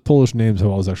those Polish names have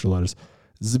all those extra letters.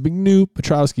 Zbigniew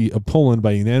Pietrzykowski of Poland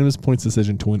by unanimous points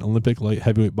decision to win Olympic light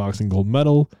heavyweight boxing gold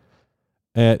medal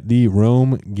at the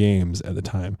Rome Games at the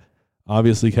time.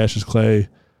 Obviously, Cassius Clay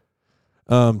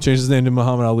changed his name to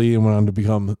Muhammad Ali and went on to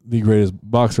become the greatest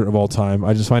boxer of all time.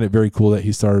 I just find it very cool that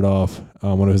he started off,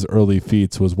 one of his early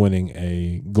feats was winning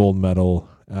a gold medal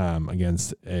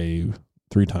against a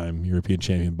three-time European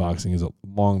champion. Boxing has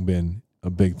long been a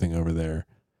big thing over there.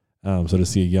 So to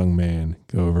see a young man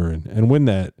go over and win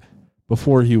that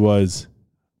before he was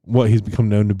what he's become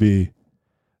known to be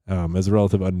as a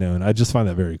relative unknown, I just find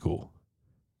that very cool.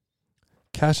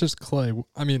 Cassius Clay,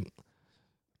 I mean,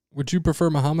 would you prefer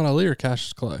Muhammad Ali or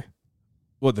Cassius Clay?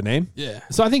 What, the name? Yeah.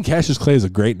 So I think Cassius Clay is a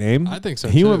great name. I think so,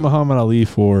 He too. went Muhammad Ali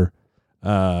for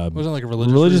wasn't it like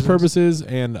religious purposes,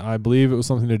 and I believe it was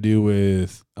something to do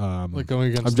with like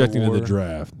going against objecting the war. to the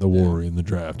draft, war in the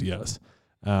draft. Yes,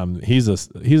 he's a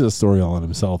story all in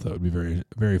himself that would be very,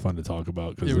 very fun to talk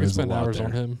about, because we could spend hours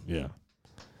on him. Yeah.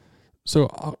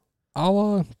 So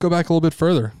I'll go back a little bit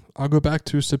further. I'll go back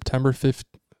to September 5th,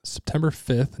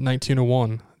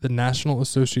 1901. The National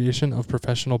Association of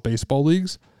Professional Baseball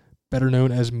Leagues, better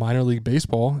known as Minor League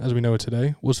Baseball as we know it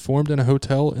today, was formed in a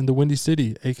hotel in the Windy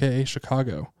City, a.k.a.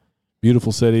 Chicago.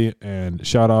 Beautiful city, and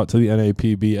shout out to the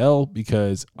NAPBL,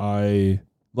 because I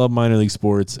love minor league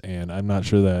sports, and I'm not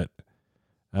sure that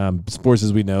sports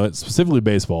as we know it, specifically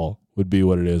baseball, would be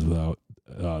what it is without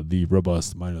the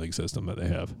robust minor league system that they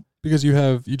have. Because you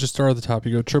just start at the top.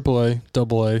 You go AAA,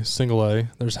 AA, single A.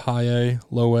 There's high A,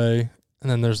 low A,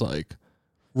 and then there's like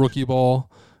rookie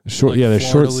ball. Short, like there's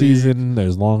Florida short League, season,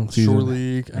 there's long season, short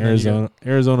league, and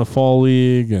Arizona Fall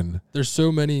League, and there's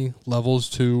so many levels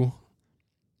to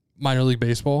minor league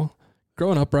baseball.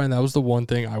 Growing up, Brian, that was the one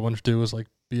thing I wanted to do, was like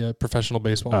be a professional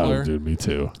baseball player. Oh, dude, me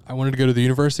too. I wanted to go to the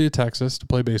University of Texas to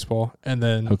play baseball, and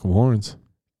then hook 'em horns.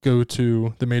 Go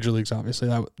to the major leagues. Obviously,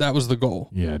 that was the goal.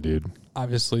 Yeah, dude.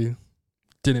 Obviously,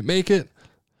 didn't make it,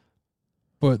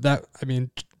 but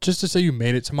just to say you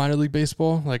made it to minor league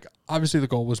baseball, like obviously the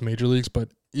goal was major leagues, but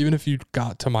even if you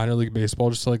got to minor league baseball,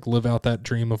 just to like live out that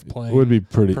dream of playing It would be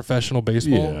pretty professional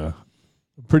baseball. Yeah.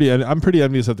 I'm pretty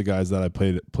envious of the guys that I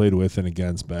played with and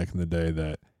against back in the day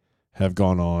that have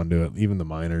gone on to it, even the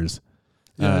minors.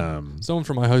 Yeah, someone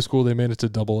from my high school, they made it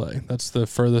to AA. That's the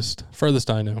furthest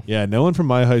I know. Yeah, no one from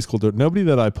my high school, nobody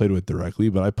that I played with directly,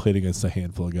 but I played against a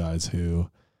handful of guys who,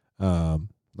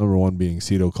 number one being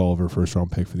Cito Culver, first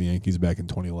round pick for the Yankees back in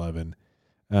 2011.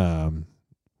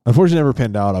 Unfortunately, never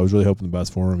panned out. I was really hoping the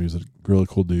best for him. He was a really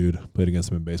cool dude. Played against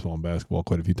him in baseball and basketball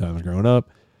quite a few times growing up.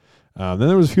 Then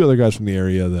there was a few other guys from the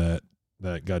area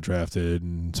that got drafted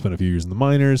and spent a few years in the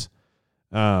minors.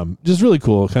 Just really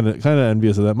cool. Kind of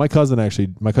envious of that. My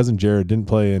cousin Jared didn't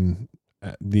play in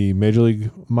the major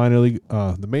league, minor league,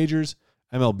 the majors,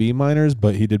 MLB minors,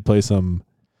 but he did play some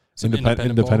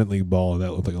independent league ball, and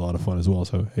that looked like a lot of fun as well.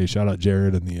 So hey, shout out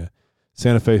Jared and the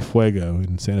Santa Fe Fuego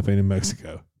in Santa Fe, New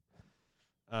Mexico.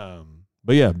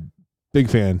 But yeah, big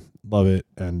fan, love it,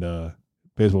 and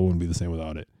baseball wouldn't be the same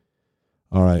without it.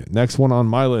 All right, next one on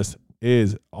my list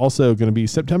is also going to be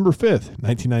September 5th,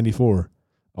 1994.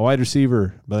 A wide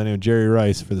receiver by the name of Jerry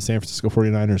Rice for the San Francisco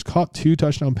 49ers caught 2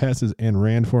 touchdown passes and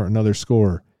ran for another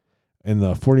score in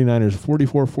the 49ers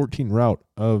 44-14 rout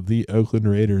of the Oakland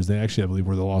Raiders. They actually, I believe,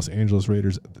 were the Los Angeles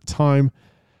Raiders at the time.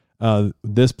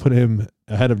 This put him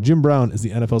ahead of Jim Brown as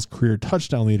the NFL's career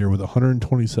touchdown leader with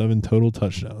 127 total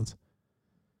touchdowns.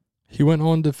 He went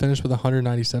on to finish with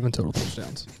 197 total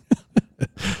touchdowns.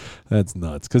 That's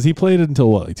nuts. Because he played until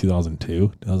what, like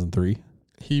 2002, 2003?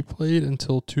 He played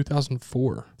until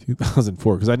 2004.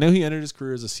 2004, because I know he entered his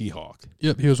career as a Seahawk.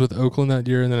 Yep, he was with Oakland that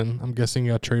year, and then I'm guessing he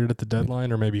got traded at the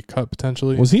deadline or maybe cut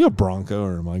potentially. Was he a Bronco,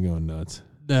 or am I going nuts?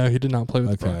 No, he did not play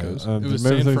with the Broncos. It was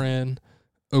San Fran,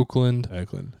 Oakland. I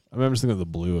remember thinking of the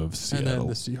blue of Seattle. And then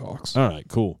the Seahawks. All right,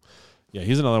 cool. Yeah,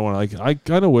 he's another one. I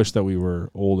kind of wish that we were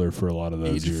older for a lot of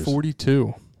those years.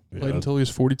 42. Played until he was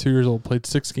 42 years old. Played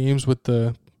 6 games with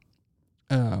the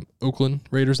Oakland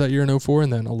Raiders that year in 2004,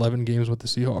 and then 11 games with the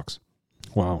Seahawks.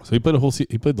 Wow! So he played the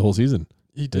whole season.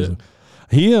 He did.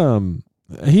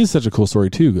 He's such a cool story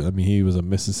too. I mean, he was a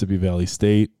Mississippi Valley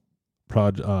State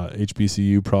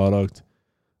HBCU product,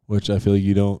 which I feel like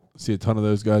you don't see a ton of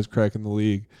those guys cracking the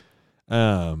league.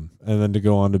 And then to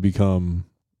go on to become,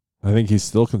 I think he's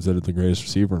still considered the greatest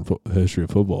receiver in the history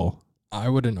of football. I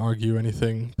wouldn't argue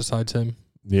anything besides him.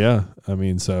 Yeah, I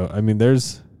might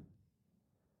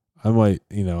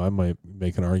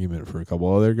make an argument for a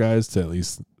couple other guys to at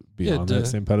least be on that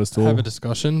same pedestal. Have a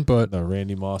discussion, but the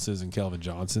Randy Mosses and Calvin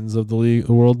Johnsons of the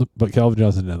world. But Calvin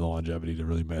Johnson didn't have the longevity to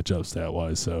really match up stat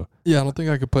wise. So yeah, I don't think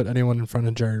I could put anyone in front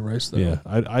of Jerry Rice though. Yeah,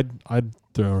 I'd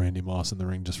throw Randy Moss in the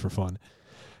ring just for fun.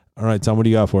 All right, Tom, what do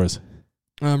you got for us?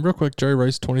 Real quick, Jerry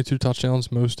Rice, 22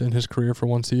 touchdowns, most in his career for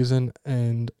one season,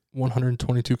 and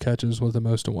 122 catches was the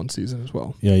most in one season as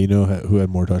well. Yeah, you know who had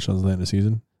more touchdowns than in a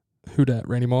season? Who dat?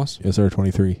 Randy Moss? Yes, sir,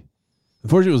 23.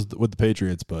 Unfortunately, it was with the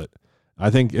Patriots, but I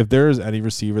think if there is any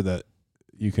receiver that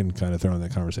you can kind of throw in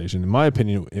that conversation, in my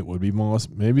opinion, it would be Moss.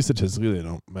 Maybe statistically they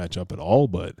don't match up at all,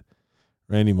 but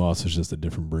Randy Moss is just a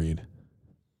different breed.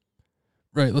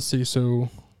 Right, let's see. So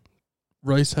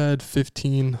Rice had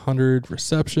 1,500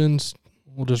 receptions.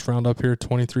 We'll just round up here,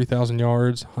 23,000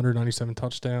 yards, 197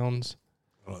 touchdowns.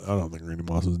 I don't think Randy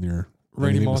Moss was near.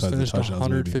 Randy Moss finished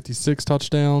 156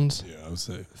 touchdowns. Yeah, I would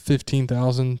say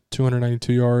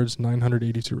 15,292 yards,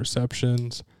 982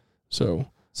 receptions. So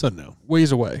no,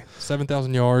 ways away.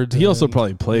 7,000 yards. He also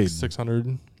probably played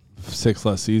 600, 6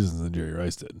 less seasons than Jerry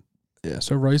Rice did. Yeah,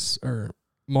 so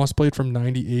Moss played from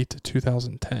 98 to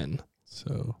 2010.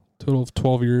 So total of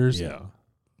 12 years. Yeah.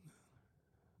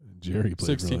 Jerry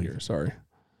played 16 years. Sorry.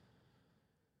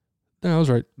 No, I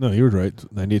was right. No, you were right.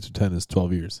 98 to 10 is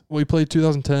 12 years. Well, he played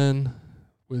 2010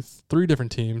 with 3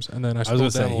 different teams, and then I was going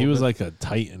to say he was like a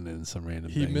Titan in some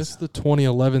random. He missed the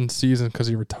 2011 season because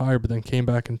he retired, but then came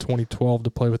back in 2012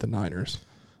 to play with the Niners.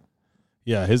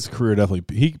 Yeah, his career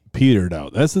he petered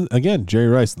out. That's again Jerry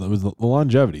Rice. That was the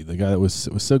longevity. The guy that was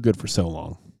so good for so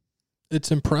long.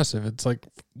 It's impressive. It's like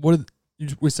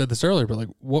we said this earlier, but like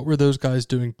what were those guys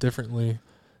doing differently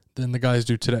than the guys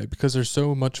do today? Because there's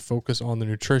so much focus on the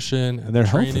nutrition and their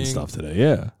training. Health and stuff today.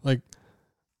 Yeah, like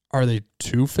are they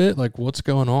too fit? Like what's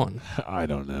going on? I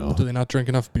don't know. Do they not drink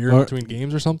enough beer between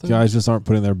games or something? Guys just aren't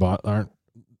aren't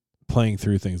playing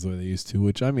through things the way they used to,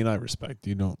 which I mean I respect.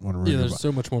 You don't want to ruin there's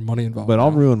so much more money involved. But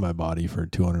I'll ruin my body for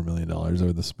 $200 million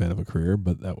over the span of a career.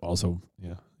 But that also,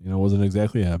 wasn't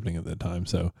exactly happening at that time.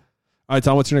 So, all right,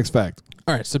 Tom, what's your next fact?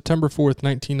 All right, September 4th,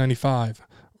 1995.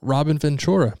 Robin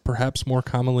Ventura, perhaps more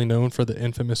commonly known for the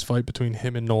infamous fight between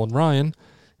him and Nolan Ryan,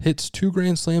 hits 2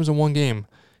 grand slams in one game.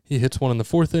 He hits one in the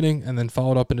 4th inning and then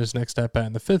followed up in his next at-bat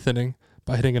in the 5th inning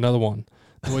by hitting another one.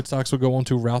 The White Sox would go on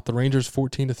to rout the Rangers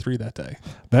 14-3 that day.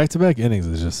 Back-to-back innings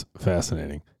is just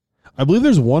fascinating. I believe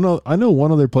there's I know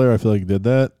one other player I feel like did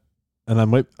that, and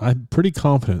I'm pretty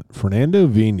confident. Fernando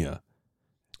Vina.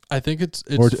 I think it's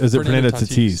or is it Fernando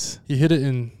Tatis? He hit it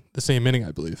in the same inning,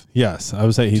 I believe. Yes, I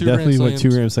would say he definitely went 2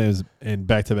 grand slams in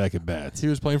back-to-back at bats. He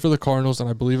was playing for the Cardinals, and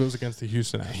I believe it was against the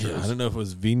Houston Astros. Yeah, I don't know if it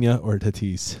was Vina or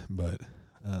Tatis, but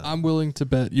I'm willing to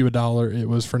bet you $1 it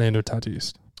was Fernando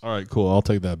Tatis. All right, cool. I'll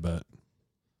take that bet.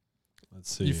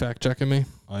 Let's see. You fact checking me?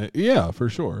 Yeah, for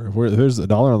sure. If there's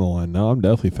 $1 on the line, no, I'm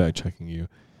definitely fact checking you.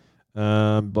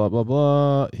 Blah blah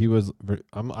blah. He was.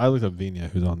 I looked up Vina,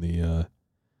 who's on the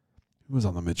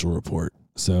Mitchell report.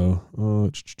 So,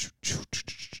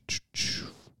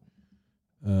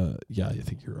 yeah, I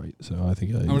think you're right. So I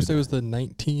think I want to say it was the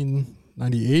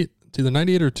 1998, it's either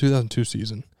 98 or 2002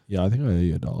 season. Yeah, I think I owe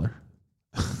you $1.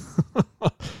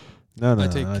 No, I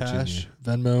take cash,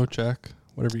 Venmo, check,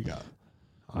 whatever you got.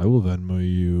 I will Venmo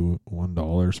you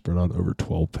 $1 spread out over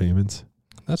 12 payments.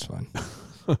 That's fine.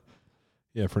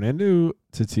 Yeah, Fernando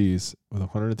Tatis with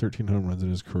 113 home runs in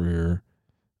his career.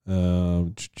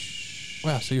 Wow,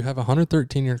 so you have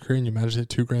 113 in your career and you managed to hit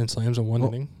 2 grand slams in one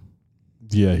inning?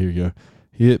 Yeah, here you go.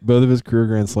 He hit both of his career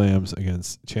grand slams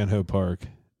against Chan-Ho Park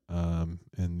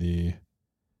in the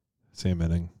same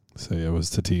inning. So, yeah, it was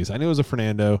Tatis. I knew it was a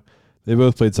Fernando. They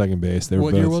both played second base. They were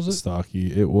What both year was it?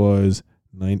 stocky. It was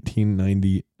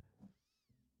 1999.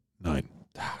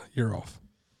 You're off.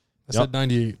 I said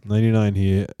 98. 99.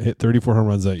 He hit 34 home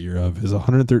runs that year. Of his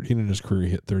 113 in his career, he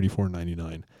hit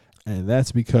 34.99. And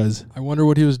that's because I wonder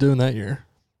what he was doing that year.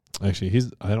 Actually,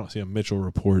 I don't see a Mitchell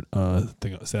report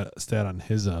stat on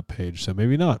his page, so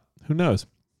maybe not. Who knows?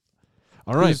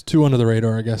 All right. He's too under the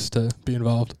radar, I guess, to be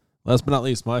involved. Last but not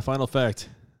least, my final fact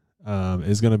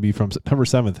is going to be from September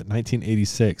 7th,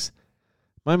 1986.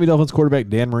 Miami Dolphins quarterback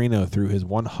Dan Marino threw his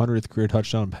 100th career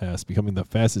touchdown pass, becoming the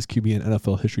fastest QB in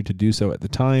NFL history to do so at the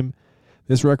time.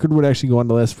 This record would actually go on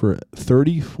to last for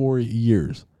 34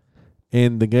 years.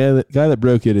 And the guy that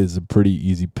broke it is a pretty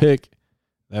easy pick.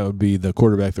 That would be the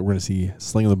quarterback that we're going to see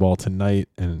slinging the ball tonight,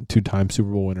 and 2-time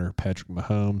Super Bowl winner Patrick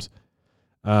Mahomes.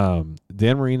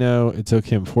 Dan Marino, it took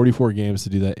him 44 games to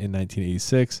do that in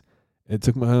 1986. It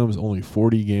took Mahomes only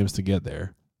 40 games to get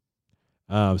there.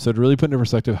 So to really put into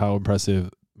perspective how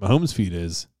impressive Mahomes' feat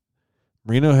is,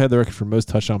 Marino had the record for most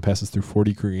touchdown passes through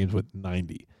 40 career games with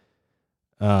 90.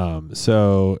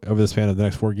 So over the span of the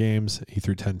next 4 games, he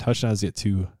threw 10 touchdowns to get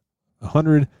to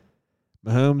 100.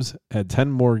 Mahomes had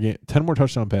 10 more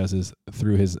touchdown passes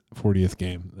through his 40th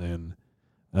game than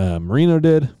Marino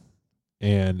did,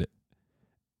 and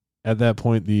at that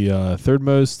point, the third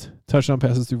most touchdown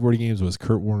passes through 40 games was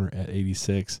Kurt Warner at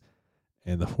 86,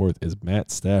 and the fourth is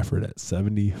Matt Stafford at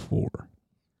 74.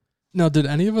 Now, did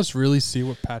any of us really see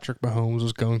what Patrick Mahomes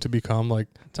was going to become? Like,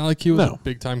 it's not like he was a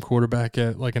big-time quarterback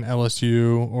at like an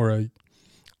LSU or a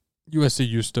USC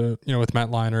used to, with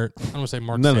Matt Leinart. I don't want to say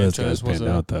Mark None Sanchez of those panned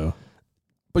out, though.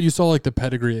 But you saw like the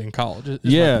pedigree in college. Is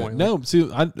yeah, my point. no. Like,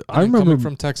 See, I remember coming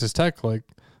from Texas Tech. Like,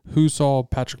 who saw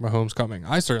Patrick Mahomes coming?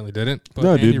 I certainly didn't, but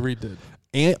Andy Reid did.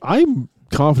 And I'm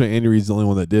confident Andy Reid's the only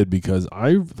one that did, because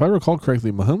if I recall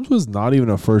correctly, Mahomes was not even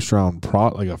a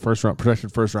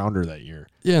projected first rounder that year.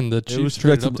 Yeah, and the Chiefs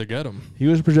traded up to get him. He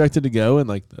was projected to go in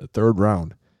like the 3rd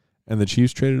round, and the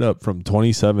Chiefs traded up from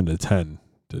 27 to 10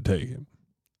 to take him.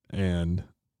 And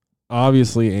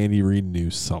obviously, Andy Reid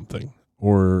knew something,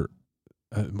 or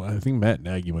I think Matt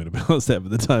Nagy might have been on staff at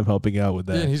the time helping out with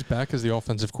that. Yeah, and he's back as the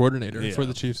offensive coordinator for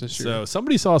the Chiefs this year. So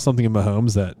somebody saw something in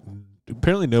Mahomes that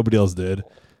apparently nobody else did,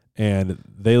 and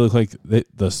they look like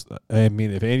if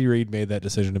Andy Reid made that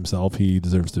decision himself, he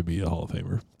deserves to be a Hall of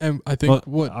Famer. And I think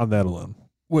on that alone,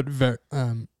 what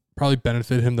probably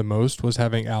benefited him the most was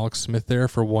having Alex Smith there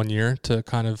for 1 year to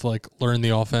kind of like learn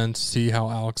the offense, see how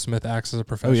Alex Smith acts as a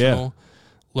professional,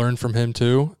 learn from him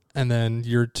too, and then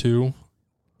year 2.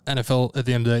 NFL at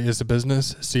the end of the day is a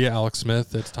business. See Alex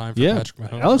Smith. It's time for Patrick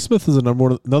Mahomes. Alex Smith is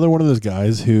another one of those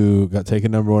guys who got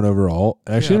taken number 1 overall.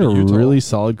 Actually had a really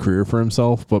solid career for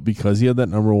himself, but because he had that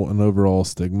number 1 overall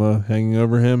stigma hanging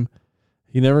over him,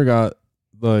 he never got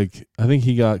I think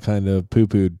he got kind of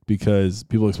poo-pooed because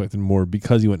people expected more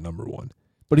because he went number 1.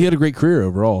 But he had a great career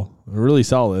overall, really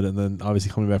solid, and then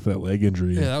obviously coming back for that leg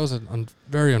injury. Yeah, that was a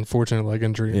very unfortunate leg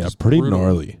injury. Yeah, pretty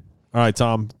gnarly. All right,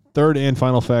 Tom, third and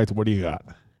final fact. What do you got?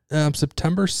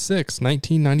 September 6,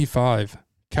 1995,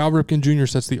 Cal Ripken Jr.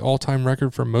 sets the all-time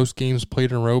record for most games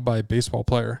played in a row by a baseball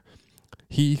player.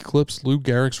 He eclipsed Lou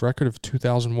Gehrig's record of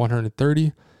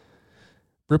 2,130.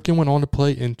 Ripken went on to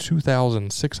play in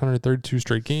 2,632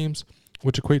 straight games,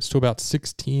 which equates to about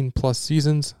 16 plus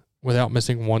seasons without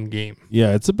missing one game.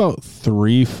 Yeah, it's about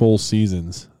 3 full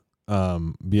seasons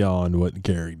beyond what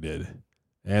Gehrig did.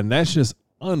 And that's just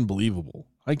unbelievable.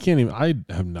 I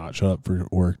have not shut up for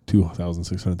work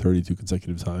 2,632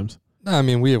 consecutive times. No, I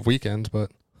mean, we have weekends,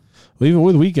 but Well, even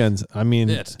with weekends, I mean,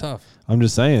 yeah, it's tough. I'm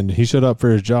just saying, he showed up for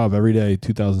his job every day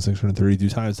 2,632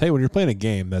 times. Hey, when you're playing a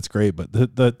game, that's great, but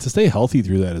to stay healthy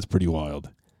through that is pretty wild.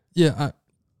 Yeah,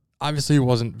 obviously he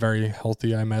wasn't very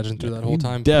healthy, I imagine, through that whole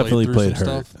time. Definitely played some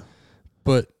hurt. stuff.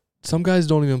 But some guys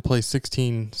don't even play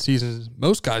 16 seasons.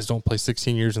 Most guys don't play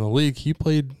 16 years in the league. He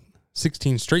played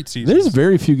 16 straight seasons. There's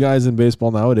very few guys in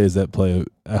baseball nowadays that play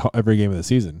every game of the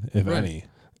season, if any.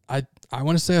 I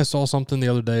want to say I saw something the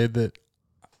other day that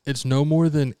it's no more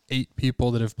than 8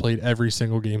 people that have played every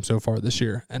single game so far this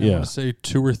year. And I want to say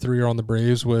 2 or 3 are on the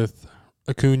Braves with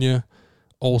Acuna,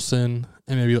 Olsen,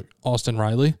 and maybe Austin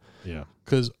Riley. Yeah.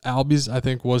 Because Albies, I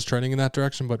think, was trending in that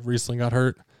direction, but recently got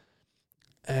hurt.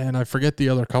 And I forget the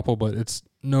other couple, but it's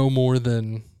no more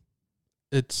than,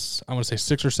 I want to say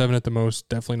 6 or 7 at the most,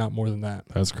 definitely not more than that.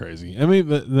 That's crazy. I mean,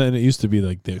 but then it used to be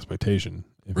like the expectation.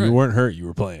 If you weren't hurt, you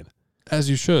were playing. As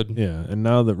you should. Yeah, and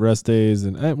now the rest days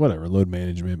and whatever, load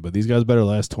management, but these guys better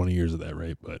last 20 years of that,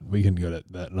 right? But we can go to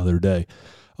that another day.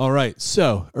 All right,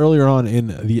 so earlier on in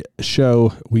the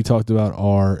show, we talked about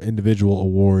our individual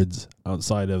awards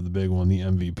outside of the big one, the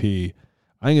MVP.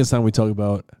 I think it's time we talk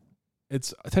about,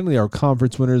 it's technically our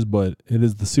conference winners, but it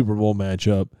is the Super Bowl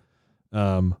matchup,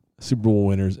 Super Bowl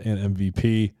winners and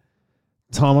MVP.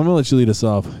 Tom, I'm going to let you lead us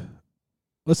off.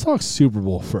 Let's talk Super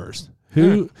Bowl first.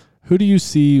 Who do you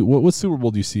see? What Super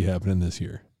Bowl do you see happening this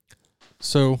year?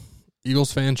 So,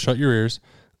 Eagles fans, shut your ears.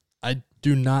 I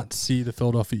do not see the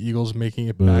Philadelphia Eagles making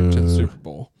it back to the Super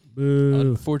Bowl.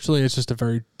 Unfortunately, it's just a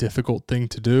very difficult thing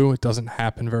to do. It doesn't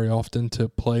happen very often to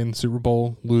play in the Super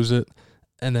Bowl, lose it,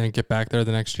 and then get back there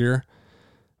the next year.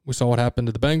 We saw what happened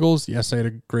to the Bengals. Yes, they had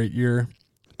a great year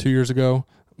 2 years ago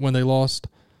when they lost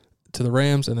to the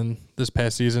Rams, and then this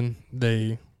past season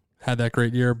they had that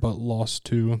great year but lost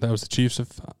to, that was the Chiefs,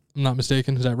 if I'm not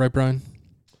mistaken. Is that right, Brian?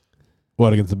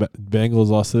 What, against the Bengals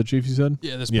lost to the Chiefs, you said?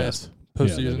 Yeah, this past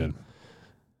postseason. Yeah,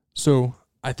 so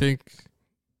I think,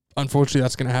 unfortunately,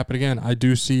 that's going to happen again. I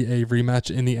do see a rematch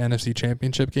in the NFC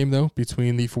Championship game, though,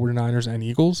 between the 49ers and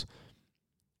Eagles.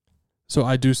 So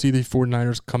I do see the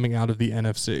 49ers coming out of the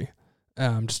NFC.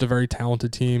 Just a very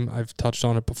talented team. I've touched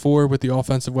on it before with the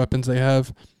offensive weapons they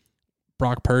have.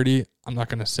 Brock Purdy, I'm not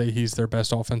going to say he's their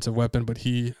best offensive weapon, but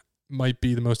he might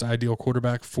be the most ideal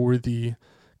quarterback for the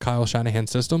Kyle Shanahan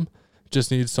system.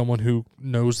 Just needs someone who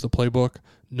knows the playbook,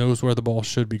 knows where the ball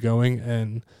should be going,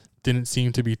 and didn't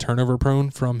seem to be turnover prone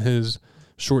from his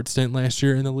short stint last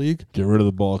year in the league. Get rid of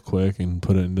the ball quick and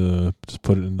put it into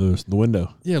the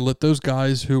window. Yeah, let those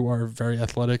guys who are very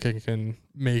athletic and can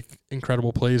make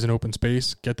incredible plays in open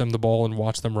space, get them the ball and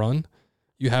watch them run.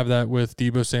 You have that with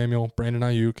Deebo Samuel, Brandon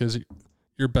Ayuk as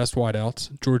your best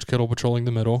wideouts, George Kittle patrolling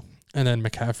the middle, and then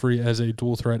McCaffrey as a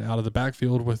dual threat out of the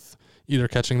backfield with either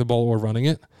catching the ball or running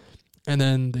it. And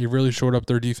then they really shored up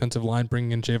their defensive line,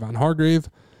 bringing in Javon Hargrave.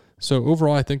 So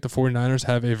overall, I think the 49ers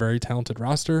have a very talented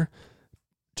roster,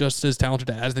 just as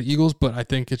talented as the Eagles, but I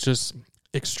think it's just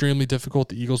extremely difficult.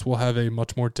 The Eagles will have a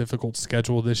much more difficult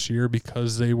schedule this year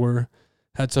because they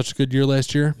had such a good year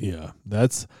last year. Yeah,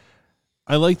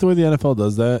 I like the way the NFL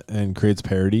does that and creates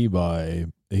parity by,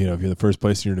 if you're the first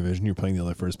place in your division, you're playing the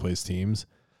other first place teams.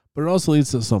 But it also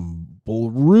leads to some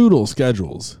brutal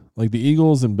schedules. Like the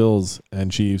Eagles and Bills and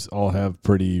Chiefs all have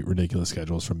pretty ridiculous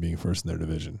schedules from being first in their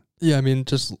division. Yeah, I mean,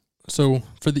 just so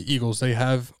for the Eagles, they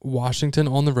have Washington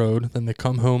on the road. Then they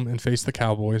come home and face the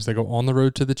Cowboys. They go on the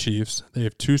road to the Chiefs. They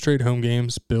have 2 straight home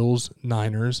games, Bills,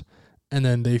 Niners. And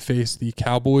then they face the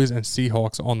Cowboys and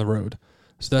Seahawks on the road.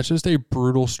 So that's just a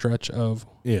brutal stretch of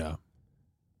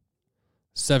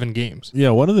 7 games.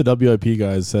 Yeah, one of the WIP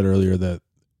guys said earlier that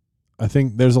I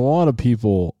think there's a lot of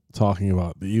people talking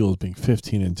about the Eagles being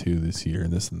 15-2 this year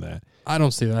and this and that. I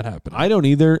don't see that happening. I don't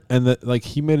either. And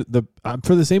he made it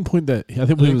for the same point that I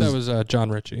think that was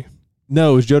John Ritchie.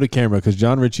 No, it was Joe DeCamera because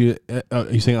John Ritchie.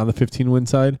 You saying on the 15-win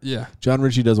side? Yeah, John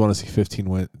Ritchie does want to see 15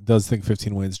 win. Does think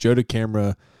 15 wins. Joe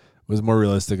DeCamera was more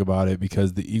realistic about it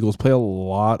because the Eagles play a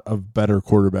lot of better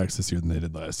quarterbacks this year than they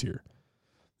did last year.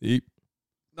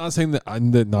 Not saying that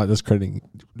I'm not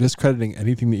discrediting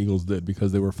anything the Eagles did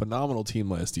because they were a phenomenal team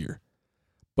last year,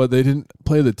 but they didn't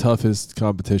play the toughest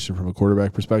competition from a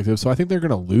quarterback perspective. So I think they're going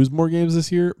to lose more games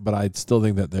this year, but I still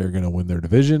think that they're going to win their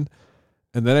division.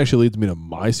 And that actually leads me to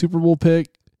my Super Bowl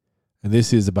pick. And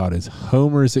this is about as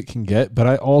homer as it can get, but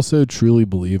I also truly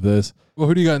believe this. Well,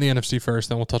 who do you got in the NFC first?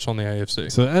 Then we'll touch on the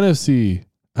AFC. So the NFC,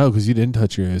 Oh, because you didn't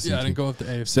touch your AFC Yeah, I team. didn't go up to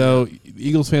AFC. So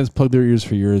Eagles fans plug their ears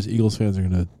for years. Eagles fans are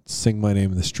going to sing my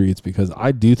name in the streets because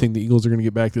I do think the Eagles are going to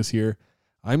get back this year.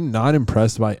 I'm not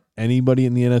impressed by anybody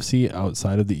in the NFC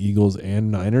outside of the Eagles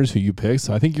and Niners who you pick.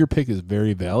 So I think your pick is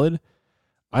very valid.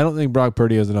 I don't think Brock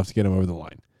Purdy has enough to get him over the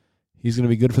line. He's going to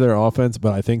be good for their offense,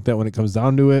 but I think that when it comes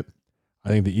down to it, I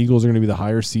think the Eagles are going to be the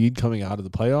higher seed coming out of the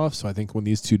playoffs. So I think when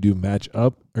these two do match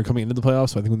up, or coming into the playoffs,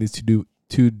 so I think when these two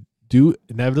do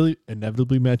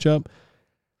inevitably match up,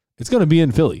 it's going to be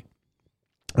in Philly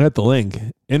at the Link,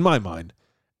 in my mind.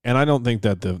 And I don't think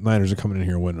that the Niners are coming in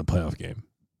here and winning a playoff game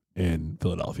in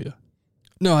Philadelphia.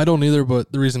 No, I don't either,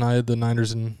 but the reason I had the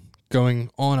Niners in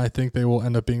going on, I think they will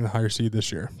end up being the higher seed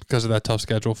this year because of that tough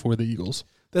schedule for the Eagles.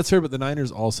 That's fair, but the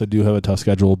Niners also do have a tough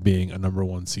schedule, being a number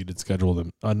one seeded schedule,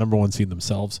 number one seed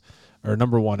themselves, or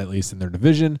number one at least in their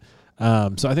division. So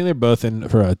I think they're both in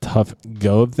for a tough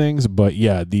go of things. But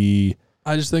yeah,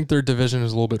 I just think their division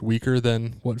is a little bit weaker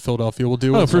than what Philadelphia will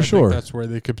do. Oh, and so for I think sure. that's where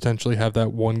they could potentially have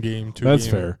that one game, that's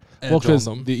fair. Well, because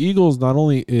the Eagles, not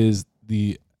only is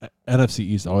the NFC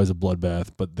East always a bloodbath,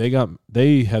 but they have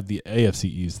the AFC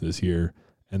East this year.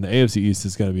 And the AFC East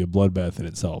is going to be a bloodbath in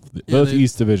itself. Both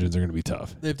East divisions are going to be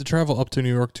tough. They have to travel up to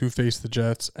New York to face the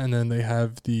Jets, and then they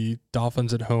have the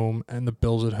Dolphins at home and the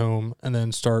Bills at home, and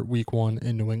then start week 1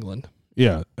 in New England.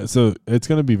 Yeah, so it's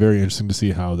going to be very interesting to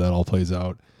see how that all plays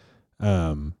out.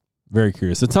 Very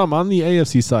curious. So, Tom, on the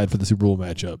AFC side for the Super Bowl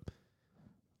matchup.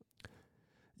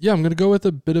 Yeah, I'm going to go with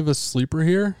a bit of a sleeper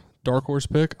here. Dark horse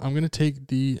pick. I'm going to take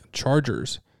the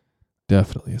Chargers.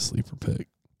 Definitely a sleeper pick.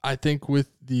 I think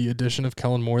with the addition of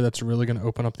Kellen Moore, that's really going to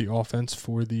open up the offense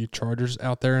for the Chargers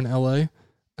out there in LA.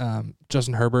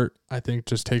 Justin Herbert, I think,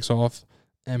 just takes off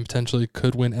and potentially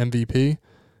could win MVP.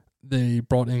 They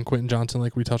brought in Quentin Johnson,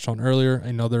 like we touched on earlier,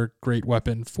 another great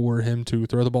weapon for him to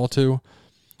throw the ball to.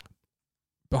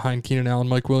 Behind Keenan Allen,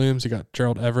 Mike Williams, you got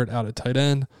Gerald Everett out at tight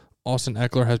end. Austin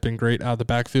Eckler has been great out of the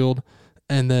backfield.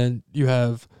 And then you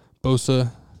have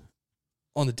Bosa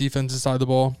on the defensive side of the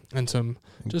ball, and some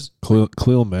just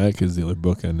Khalil Mack is the other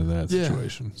bookend in that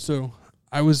situation. So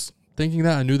I was thinking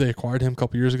that. I knew they acquired him a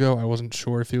couple years ago. I wasn't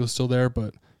sure if he was still there,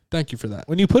 but thank you for that.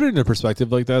 When you put it into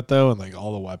perspective like that, though, and like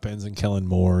all the weapons and Kellen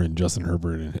Moore and Justin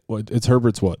Herbert, and it's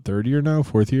Herbert's third year now,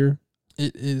 fourth year?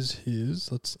 It is his.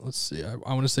 Let's see. I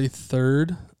want to say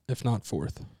third, if not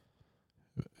fourth.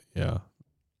 Yeah,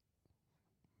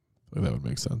 that would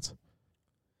make sense.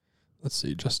 Let's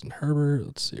see, Justin Herbert.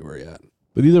 Let's see where he at.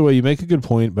 But either way, you make a good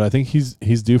point. But I think he's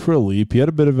due for a leap. He had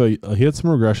a bit of he had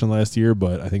some regression last year,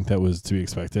 but I think that was to be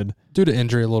expected due to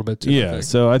injury a little bit too. Yeah.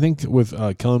 So I think with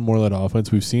Kellen Moore-led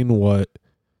offense, we've seen what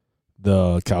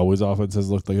the Cowboys offense has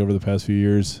looked like over the past few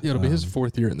years. Yeah, it'll be his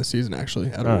fourth year in the season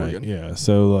actually at Oregon. Right, yeah.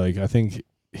 So like I think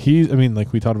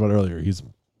like we talked about earlier,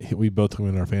 we both took him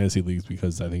in our fantasy leagues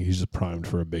because I think he's just primed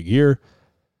for a big year.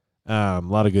 A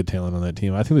lot of good talent on that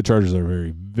team. I think the Chargers are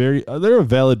very, very. They're a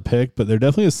valid pick, but they're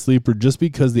definitely a sleeper just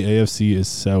because the AFC is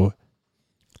so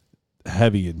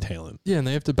heavy in talent. Yeah, and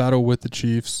they have to battle with the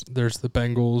Chiefs. There's the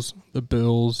Bengals, the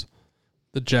Bills,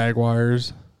 the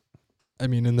Jaguars. I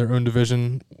mean, in their own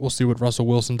division, we'll see what Russell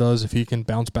Wilson does if he can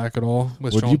bounce back at all.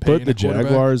 With Would Sean you Payton put the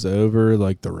Jaguars over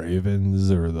like the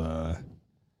Ravens or the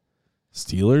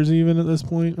Steelers even at this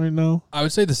point right now? I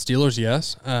would say the Steelers,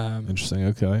 yes. Interesting.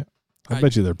 Okay. I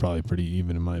bet you they're probably pretty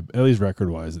even at least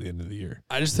record-wise at the end of the year.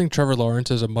 I just think Trevor Lawrence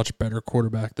is a much better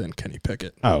quarterback than Kenny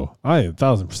Pickett. Oh, I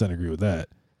 1,000% agree with that.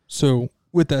 So,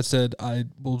 with that said, I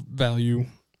will value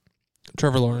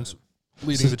Trevor Lawrence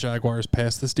leading the Jaguars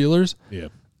past the Steelers. Yeah,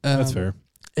 that's fair.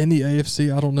 In the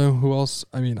AFC, I don't know who else.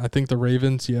 I mean, I think the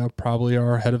Ravens, probably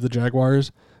are ahead of the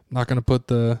Jaguars. I'm not going to put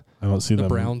the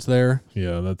Browns there.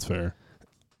 Yeah, that's fair.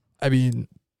 I mean,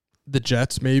 the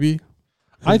Jets maybe.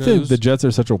 I think the Jets are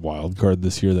such a wild card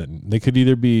this year that they could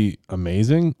either be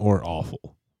amazing or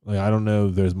awful. Like I don't know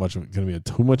if there's going to be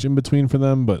too much in between for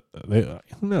them, but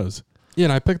who knows? Yeah,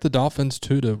 and I picked the Dolphins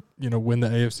too to win the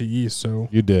AFC East. So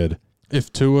you did.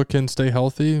 If Tua can stay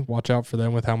healthy, watch out for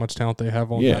them with how much talent they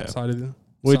have on that side of the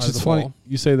Which is funny. Ball.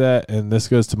 You say that, and this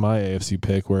goes to my AFC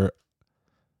pick where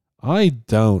I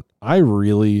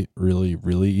really, really,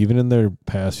 really, even in their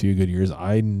past few good years,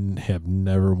 I have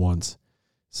never once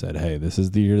said, hey, this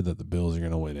is the year that the Bills are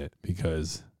going to win it,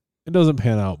 because it doesn't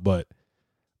pan out. But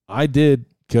I did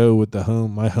go with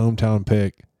my hometown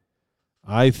pick.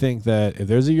 I think that if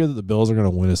there's a year that the Bills are going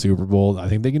to win a Super Bowl, I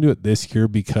think they can do it this year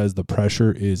because the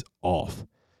pressure is off.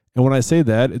 And when I say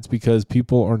that, it's because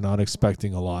people are not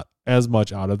expecting as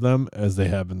much out of them as they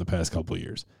have in the past couple of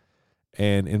years.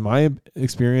 And in my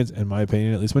experience and my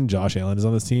opinion, at least when Josh Allen is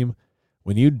on this team,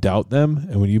 when you doubt them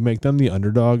and when you make them the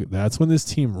underdog, that's when this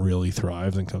team really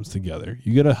thrives and comes together.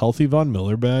 You get a healthy Von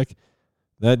Miller back.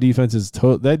 That defense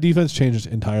that defense changed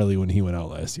entirely when he went out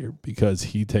last year because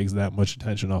he takes that much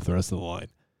attention off the rest of the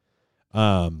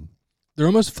line. They're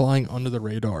almost flying under the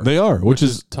radar. They are, which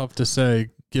is tough to say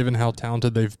given how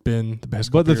talented they've been the past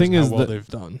couple years. But the thing is how well that they've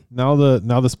done. Now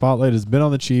the spotlight has been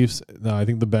on the Chiefs. I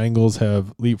think the Bengals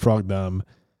have leapfrogged them.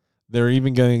 They're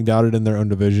even getting doubted in their own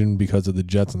division because of the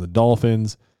Jets and the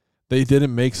Dolphins. They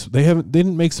didn't make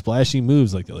splashy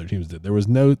moves like the other teams did. The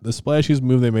splashiest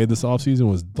move they made this offseason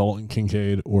was Dalton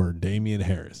Kincaid or Damian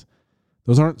Harris.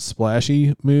 Those aren't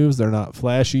splashy moves. They're not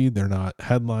flashy. They're not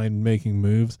headline making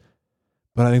moves.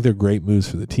 But I think they're great moves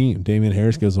for the team. Damian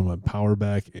Harris gives them a power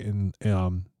back in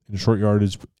short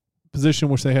yardage position,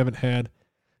 which they haven't had.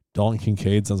 Dalton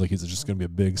Kincaid sounds like he's just going to be a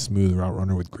big, smooth route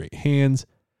runner with great hands.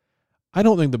 I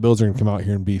don't think the Bills are going to come out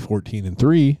here and be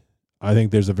 14-3. I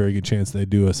think there's a very good chance they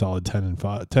do a solid 10-7,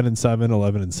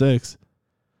 11-6.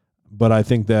 But I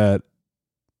think that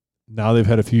now they've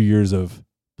had a few years of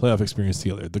playoff experience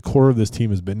together. The core of this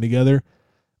team has been together.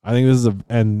 I think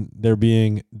and they're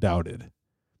being doubted.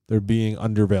 They're being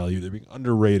undervalued. They're being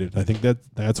underrated. I think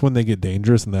that's when they get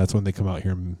dangerous, and that's when they come out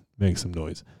here and make some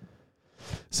noise.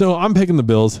 So I'm picking the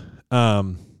Bills.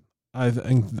 I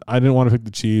think I didn't want to pick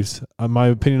the Chiefs. My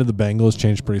opinion of the Bengals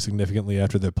changed pretty significantly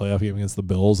after their playoff game against the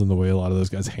Bills and the way a lot of those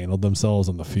guys handled themselves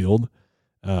on the field.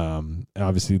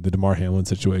 Obviously, the DeMar Hamlin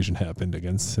situation happened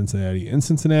against Cincinnati in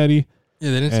Cincinnati.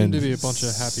 Yeah, they didn't seem to be a bunch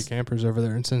of happy campers over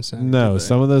there in Cincinnati. No,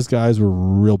 some of those guys were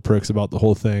real pricks about the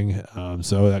whole thing.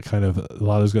 So that a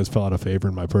lot of those guys fell out of favor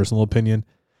in my personal opinion.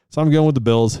 So I'm going with the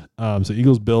Bills. So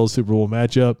Eagles-Bills Super Bowl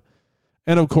matchup.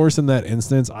 And of course, in that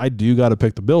instance, I do got to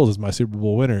pick the Bills as my Super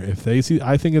Bowl winner. If they see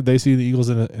the Eagles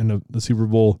in the Super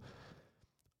Bowl,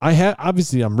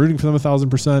 obviously I'm rooting for them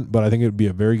 1,000%, but I think it would be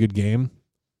a very good game.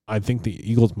 I think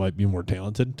the Eagles might be more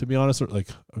talented, to be honest, like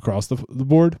across the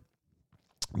board.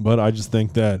 But I just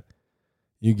think that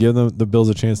you give them the Bills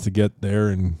a chance to get there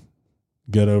and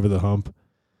get over the hump.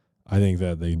 I think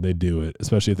that they do it,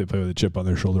 especially if they play with a chip on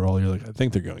their shoulder all year. Like I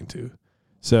think they're going to.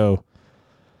 So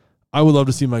I would love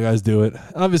to see my guys do it.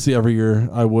 Obviously, every year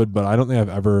I would, but I don't think I've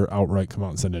ever outright come out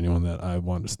and said to anyone that I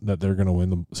want that they're going to win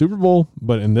the Super Bowl.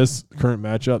 But in this current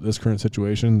matchup, this current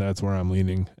situation, that's where I'm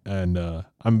leaning, and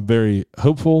I'm very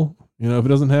hopeful. If it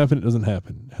doesn't happen, it doesn't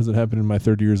happen. It hasn't happened in my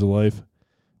 30 years of life.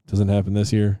 It doesn't happen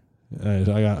this year. I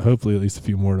got hopefully at least a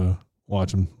few more to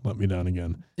watch them let me down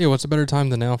again. Yeah, what's a better time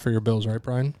than now for your Bills, right,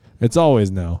 Brian? It's always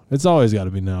now. It's always got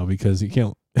to be now because you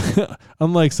can't.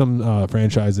 Unlike some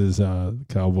franchises,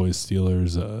 Cowboys,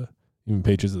 Steelers, even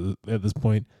Patriots at this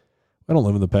point, I don't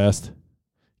live in the past.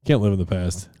 Can't live in the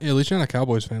past. Yeah, at least you're not a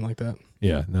Cowboys fan like that.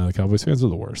 Yeah, no, the Cowboys fans are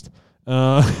the worst.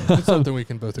 That's something we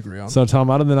can both agree on. So,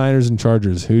 Tom, out of the Niners and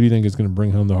Chargers, who do you think is going to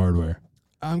bring home the hardware?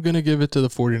 I'm going to give it to the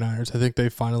 49ers. I think they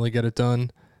finally get it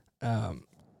done.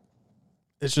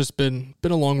 It's just been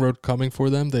a long road coming for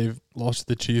them. They've lost to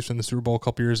the Chiefs in the Super Bowl a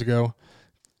couple years ago.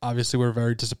 Obviously, we're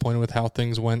very disappointed with how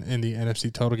things went in the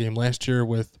NFC title game last year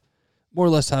with more or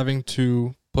less having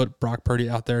to put Brock Purdy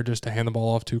out there just to hand the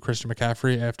ball off to Christian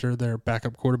McCaffrey after their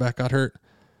backup quarterback got hurt.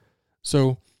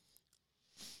 So,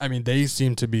 I mean, they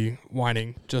seem to be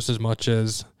whining just as much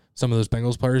as some of those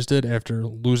Bengals players did after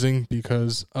losing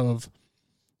because of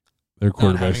their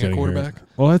quarterback having a quarterback. Hurt.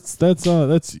 Well,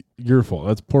 that's your fault.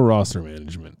 That's poor roster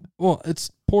management. Well, it's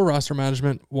poor roster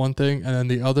management, one thing, and then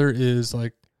the other is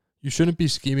like you shouldn't be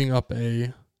scheming up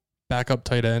a backup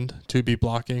tight end to be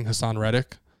blocking Hassan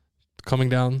Reddick coming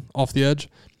down off the edge.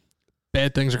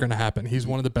 Bad things are going to happen. He's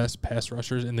one of the best pass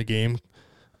rushers in the game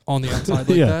on the outside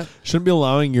like that. Shouldn't be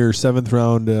allowing your 7th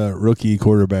round rookie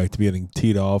quarterback to be getting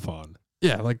teed off on.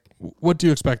 Yeah, like what do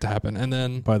you expect to happen? And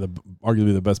then by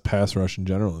arguably the best pass rush in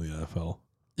general in the NFL.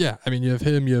 Yeah, I mean you have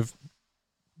him, you have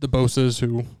the Bosa's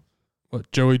who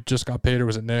Joey just got paid or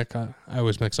was it Nick? I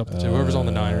always mix up the two. Whoever's on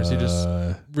the Niners, he just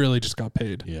really just got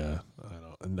paid. Yeah,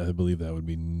 I believe that would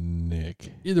be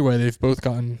Nick. Either way, they've both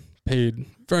gotten paid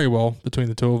very well between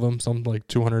the two of them, some like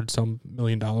 $200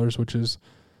 million, which is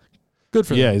good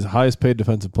for them. Yeah, he's the highest paid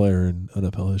defensive player in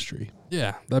NFL history.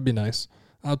 Yeah, that'd be nice.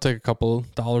 I'll take a couple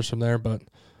of dollars from there, but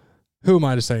who am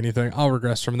I to say anything? I'll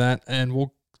regress from that, and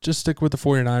we'll just stick with the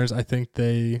 49ers. I think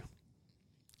they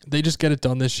just get it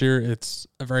done this year. It's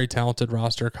a very talented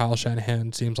roster. Kyle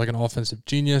Shanahan seems like an offensive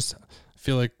genius. I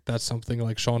feel like that's something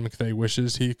like Sean McVay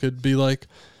wishes he could be like.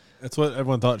 That's what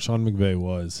everyone thought Sean McVay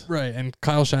was. Right, and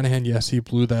Kyle Shanahan, yes, he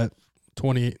blew that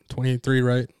 28-3,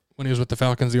 right? When he was with the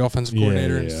Falcons, the offensive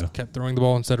coordinator, and just kept throwing the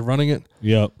ball instead of running it.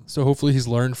 Yep. So hopefully he's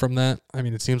learned from that. I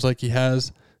mean, it seems like he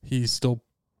has. He's still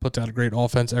puts out a great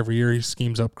offense every year. He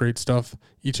schemes up great stuff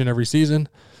each and every season.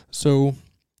 So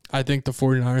I think the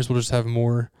 49ers will just have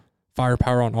more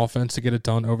firepower on offense to get it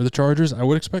done over the Chargers. I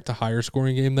would expect a higher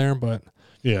scoring game there, but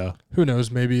Yeah. who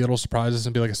knows? Maybe it'll surprise us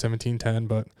and be like a 17-10,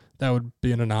 but that would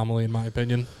be an anomaly in my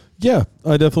opinion. Yeah,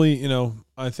 I definitely,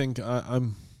 I think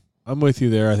I'm with you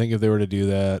there. I think if they were to do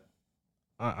that,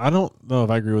 I don't know if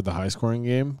I agree with the high-scoring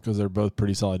game because they're both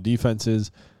pretty solid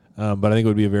defenses, but I think it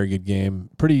would be a very good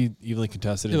game, pretty evenly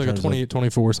contested. Yeah, like a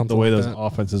 28-24 or something the way like those that.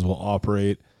 offenses will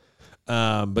operate.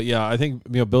 But yeah, I think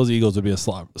Bills-Eagles would be a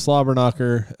slobber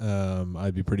knocker.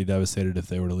 I'd be pretty devastated if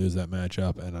they were to lose that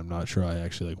matchup, and I'm not sure I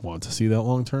actually want to see that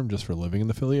long-term just for living in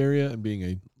the Philly area and being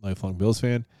a lifelong Bills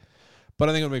fan. But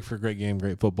I think it would make for a great game,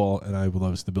 great football, and I would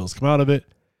love to see the Bills come out of it.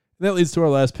 And that leads to our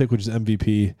last pick, which is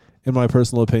MVP. In my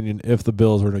personal opinion, if the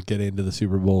Bills were to get into the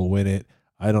Super Bowl, win it,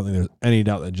 I don't think there's any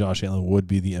doubt that Josh Allen would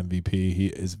be the MVP. He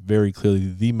is very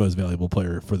clearly the most valuable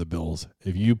player for the Bills.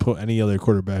 If you put any other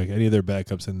quarterback, any of their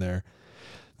backups in there,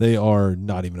 they are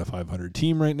not even a 500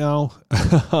 team right now.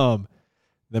 The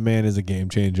man is a game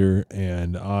changer,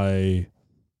 and I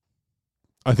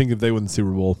think if they win the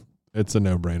Super Bowl, it's a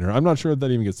no-brainer. I'm not sure if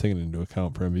that even gets taken into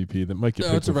account for MVP. That might get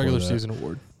picked It's a before regular that. season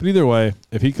award. But either way,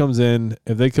 if he comes in,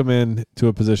 if they come in to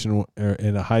a position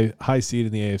in a high seed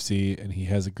in the AFC, and he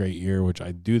has a great year, which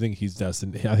I do think he's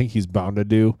destined, I think he's bound to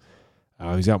do.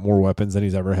 He's got more weapons than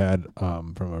he's ever had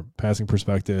from a passing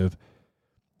perspective.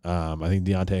 I think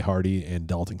Deontay Hardy and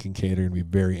Dalton Kincaid are going to be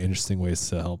very interesting ways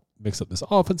to help mix up this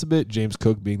offense a bit. James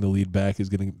Cook being the lead back is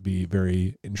going to be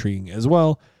very intriguing as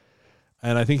well.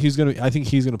 And I think he's going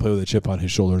to play with a chip on his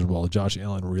shoulder as well. Josh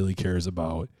Allen really cares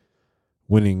about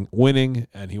winning,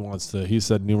 and he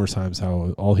said numerous times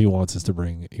how all he wants is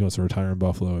he wants to retire in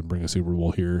Buffalo and bring a Super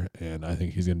Bowl here. And I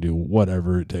think he's going to do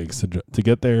whatever it takes to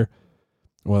get there,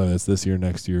 whether that's this year,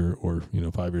 next year, or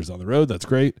 5 years down the road. That's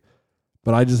great.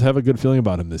 But I just have a good feeling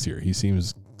about him this year. He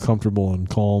seems comfortable and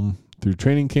calm through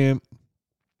training camp,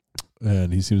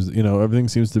 and he seems, everything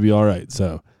seems to be all right.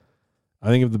 So I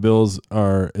think if the Bills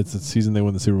it's the season they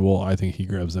win the Super Bowl, I think he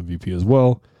grabs MVP as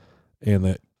well. And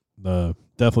that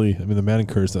definitely, the Madden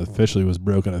curse officially was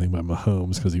broken, I think, by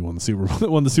Mahomes because he won the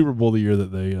Super Bowl the year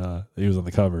that he was on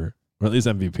the cover, or at least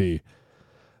MVP.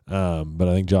 But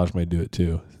I think Josh might do it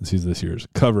too, since he's this year's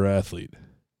cover athlete.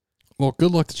 Well,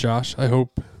 good luck to Josh. I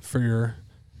hope for your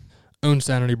own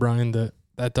sanity, Brian,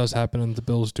 that does happen and the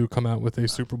Bills do come out with a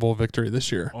Super Bowl victory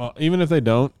this year. Well, even if they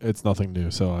don't, it's nothing new,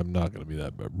 so I'm not going to be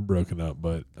that broken up.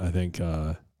 But I think,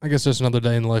 I guess just another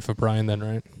day in the life of Brian, then,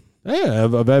 right? Yeah,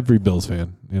 of every Bills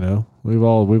fan, we've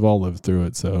all lived through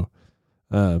it. So,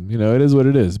 it is what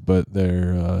it is. But they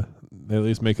at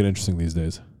least make it interesting these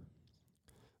days.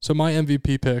 So my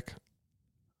MVP pick,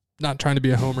 not trying to be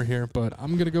a homer here, but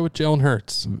I'm going to go with Jalen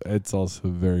Hurts. It's also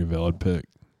a very valid pick.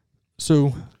 So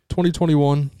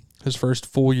 2021, his first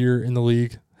full year in the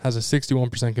league, has a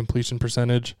 61% completion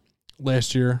percentage.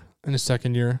 Last year, in his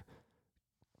second year,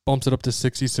 bumps it up to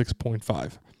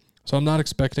 66.5. So I'm not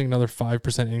expecting another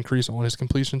 5% increase on his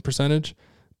completion percentage,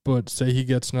 but say he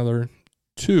gets another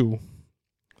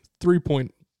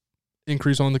 3-point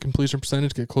increase on the completion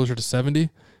percentage, get closer to 70,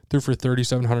 threw for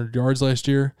 3,700 yards last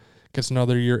year, gets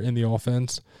another year in the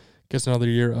offense, gets another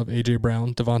year of A.J.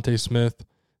 Brown, Devontae Smith,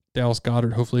 Dallas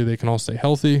Goedert. Hopefully they can all stay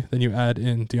healthy. Then you add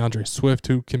in DeAndre Swift,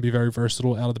 who can be very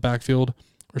versatile out of the backfield,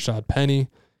 Rashad Penny,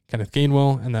 Kenneth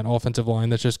Gainwell, and that offensive line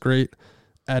that's just great.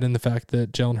 Add in the fact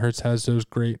that Jalen Hurts has those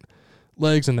great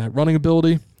legs and that running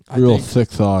ability. Real thick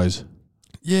thighs.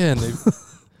 Yeah, and they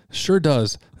sure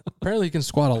does. Apparently he can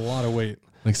squat a lot of weight.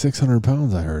 Like 600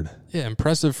 pounds, I heard. Yeah,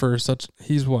 impressive for such.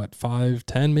 He's what,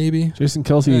 5'10" maybe? Jason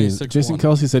Kelsey. Yeah, he's 6'1". Jason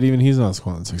Kelsey said even he's not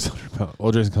squatting 600 pounds.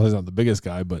 Well, Jason Kelsey's not the biggest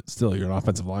guy, but still, you're an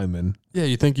offensive lineman. Yeah,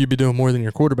 you think you'd be doing more than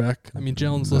your quarterback. I mean,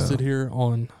 Jalen's listed here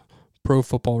on Pro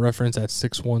Football Reference at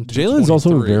 6'1". Jalen's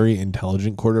also a very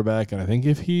intelligent quarterback, and I think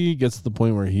if he gets to the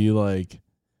point where he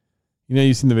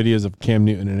you've seen the videos of Cam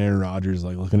Newton and Aaron Rodgers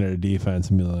looking at a defense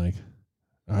and be like,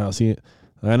 all right, I'll see it.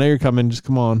 I know you're coming, just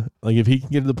come on. If he can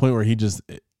get to the point where he just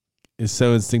is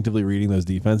so instinctively reading those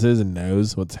defenses and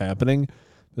knows what's happening,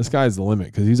 this guy's the limit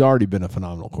because he's already been a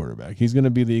phenomenal quarterback. He's going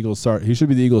to be the Eagles starter. He should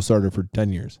be the Eagles starter for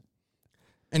 10 years.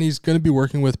 And he's going to be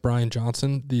working with Brian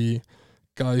Johnson, the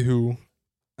guy who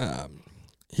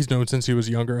he's known since he was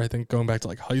younger, I think going back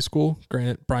to high school.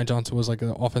 Granted, Brian Johnson was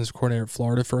an offensive coordinator at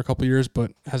Florida for a couple of years,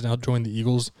 but has now joined the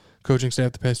Eagles coaching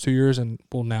staff the past 2 years and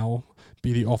will now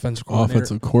be the offensive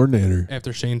coordinator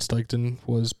after Shane Steichen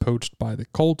was poached by the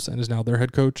Colts and is now their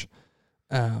head coach.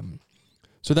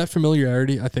 So that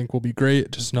familiarity, I think, will be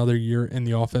great. Just another year in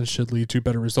the offense should lead to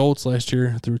better results. Last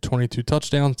year, threw 22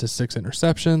 touchdowns to 6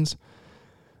 interceptions.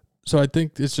 So I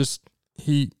think it's just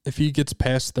if he gets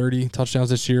past 30 touchdowns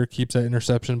this year, keeps that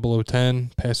interception below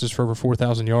 10, passes for over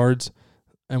 4,000 yards,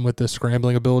 and with the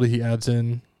scrambling ability, he adds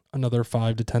in another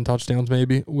 5 to 10 touchdowns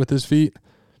maybe with his feet.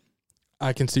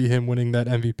 I can see him winning that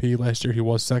MVP. Last year he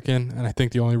was second, and I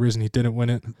think the only reason he didn't win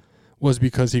it was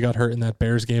because he got hurt in that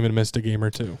Bears game and missed a game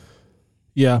or two.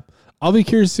 Yeah. I'll be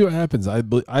curious to see what happens.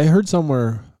 I heard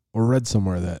somewhere or read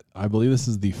somewhere that I believe this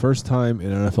is the first time in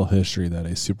NFL history that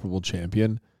a Super Bowl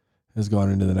champion has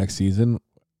gone into the next season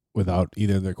without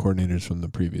either of their coordinators from the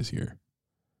previous year.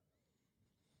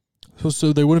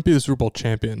 So they wouldn't be the Super Bowl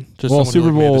champion. Just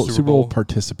Super Bowl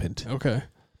participant. Okay.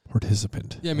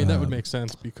 Participant. Yeah, I mean, that would make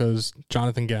sense because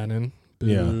Jonathan Gannon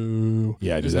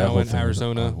is now in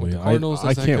Arizona with the Cardinals.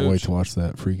 I can't wait to watch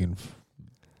that freaking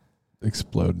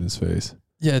explode in his face.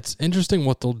 Yeah, it's interesting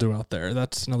what they'll do out there.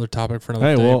 That's another topic for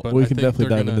another day. Well, but we can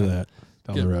definitely dive into that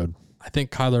down the road. I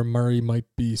think Kyler Murray might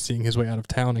be seeing his way out of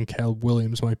town, and Caleb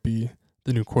Williams might be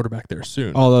the new quarterback there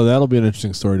soon. Although that'll be an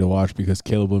interesting story to watch because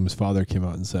Caleb Williams' father came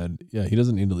out and said, yeah, he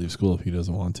doesn't need to leave school if he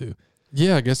doesn't want to.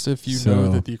 Yeah, I guess if you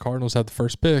know that the Cardinals have the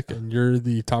first pick and you're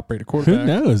the top-rated quarterback. Who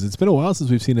knows? It's been a while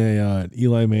since we've seen a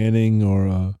Eli Manning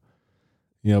or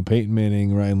Peyton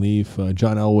Manning, Ryan Leaf,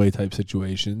 John Elway type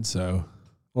situation. So,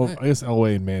 I guess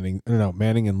Elway and Manning. I don't know.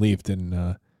 Manning and Leaf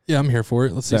didn't. Yeah, I'm here for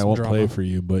it. Let's see some drama. I won't play for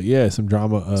you, but yeah, some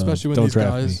drama. Especially when these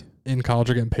guys in college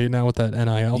are getting paid now with that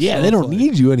NIL. Yeah, they don't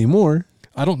need you anymore.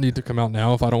 I don't need to come out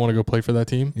now if I don't want to go play for that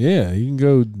team. Yeah, you can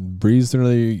go breeze through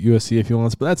another USC if you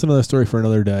want, but that's another story for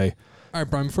another day. All right,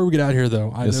 Brian, before we get out of here,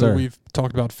 though, I know we've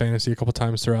talked about fantasy a couple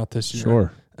times throughout this year.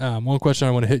 Sure. One question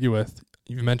I want to hit you with.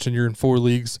 You mentioned you're in 4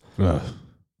 leagues.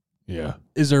 Yeah.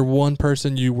 Is there one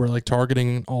person you were like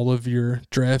targeting all of your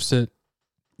drafts that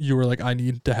you were like, I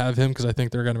need to have him because I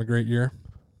think they're going to have a great year?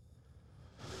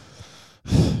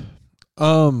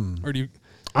 Or do you?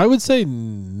 I would say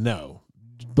no,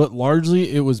 but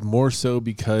largely it was more so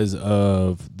because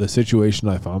of the situation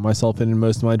I found myself in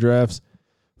most of my drafts.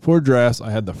 4 drafts,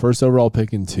 I had the first overall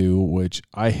pick in 2, which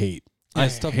I hate.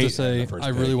 It's tough to say I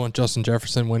really want Justin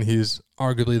Jefferson when he's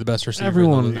arguably the best receiver.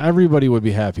 Everybody would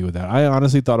be happy with that. I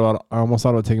honestly I almost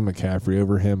thought about taking McCaffrey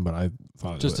over him, but I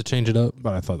thought to change it up.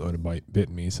 But I thought that would have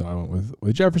bitten me, so I went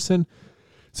with Jefferson.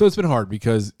 So it's been hard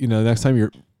because the next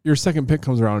time your second pick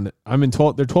comes around, I'm in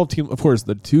 12. They're 12 team. Of course,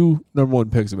 the 2 number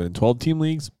 1 picks have been in 12 team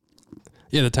leagues.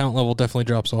 Yeah, the talent level definitely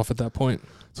drops off at that point.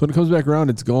 So when it comes back around,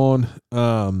 it's gone.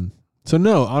 So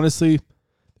no, honestly,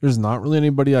 there's not really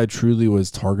anybody I truly was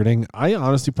targeting. I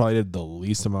honestly probably did the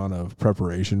least amount of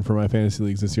preparation for my fantasy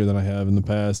leagues this year than I have in the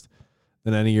past,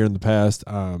 than any year in the past.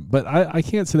 But I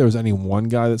can't say there was any one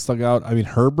guy that stuck out. I mean,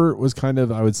 Herbert was kind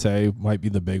of, I would say, might be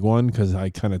the big one because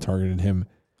I kind of targeted him.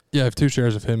 Yeah, I have 2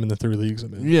 shares of him in the 3 leagues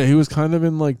I'm in. Yeah, he was kind of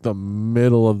in like the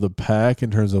middle of the pack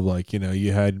in terms of like,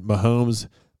 you had Mahomes,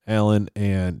 Allen,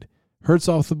 and Hurts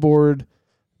off the board.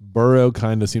 Burrow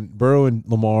and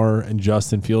Lamar and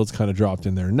Justin Fields kind of dropped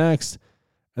in there next.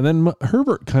 And then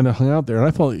Herbert kind of hung out there, and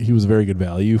I felt he was very good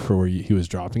value for where he was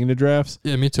dropping into drafts.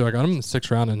 Yeah, me too. I got him in the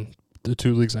 6th round in the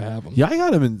 2 leagues I have him. Yeah, I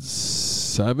got him in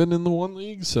 7 in the 1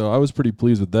 league, so I was pretty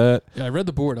pleased with that. Yeah, I read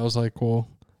the board. I was like, well,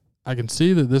 I can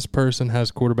see that this person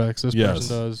has quarterbacks. This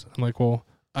person does. I'm like, well,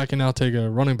 I can now take a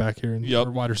running back here and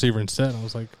or wide receiver instead. And I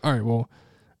was like, all right, well,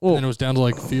 and then it was down to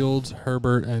like Fields,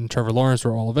 Herbert, and Trevor Lawrence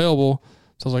were all available.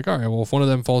 So I was like, all right, well, if one of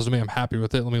them falls to me, I'm happy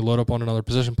with it. Let me load up on another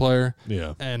position player.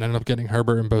 Yeah. And ended up getting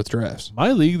Herbert in both drafts.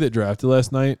 My league that drafted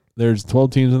last night, there's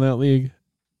 12 teams in that league.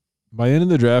 By the end of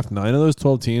the draft, 9 of those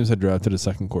 12 teams had drafted a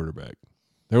second quarterback.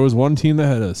 There was one team that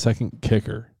had a second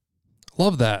kicker.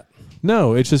 Love that.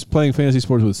 No, it's just playing fantasy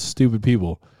sports with stupid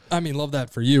people. I mean, love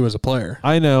that for you as a player.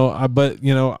 I know, but,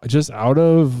 just out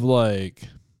of like,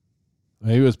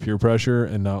 maybe it was peer pressure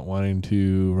and not wanting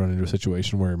to run into a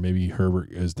situation where maybe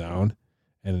Herbert is down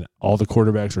and all the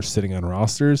quarterbacks are sitting on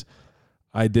rosters.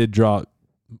 I did drop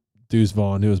Deuce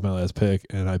Vaughn, who was my last pick,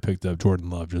 and I picked up Jordan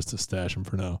Love just to stash him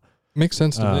for now. Makes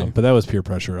sense to me. But that was peer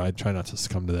pressure. I try not to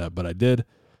succumb to that, but I did.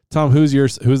 Tom, who's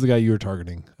the guy you were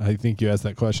targeting? I think you asked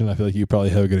that question. I feel like you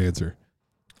probably have a good answer.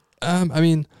 I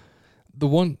mean,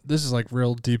 this is like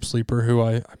real deep sleeper who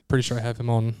I'm pretty sure I have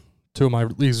him on 2 of my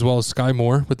leagues as well as Sky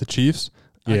Moore with the Chiefs.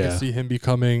 Yeah. I can see him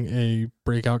becoming a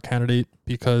breakout candidate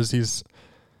because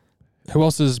who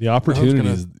else is the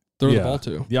opportunities throw the ball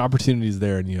to? The opportunity's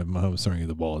there, and you have Mahomes throwing you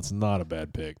the ball. It's not a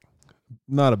bad pick.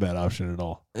 Not a bad option at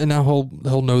all. And now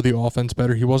he'll know the offense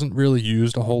better. He wasn't really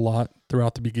used a whole lot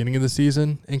throughout the beginning of the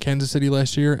season in Kansas City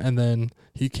last year, and then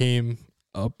he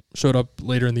showed up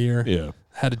later in the year. Yeah.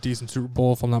 Had a decent Super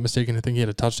Bowl, if I'm not mistaken. I think he had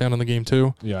a touchdown in the game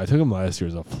too. Yeah, I took him last year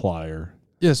as a flyer.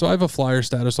 Yeah, so I have a flyer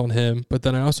status on him, but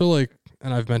then I also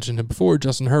and I've mentioned him before,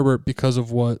 Justin Herbert, because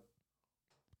of what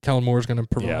Kellen Moore is going to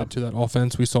provide to that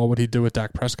offense. We saw what he did with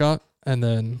Dak Prescott, and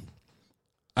then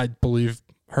I believe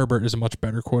Herbert is a much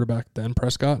better quarterback than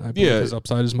Prescott. I believe his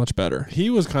upside is much better. He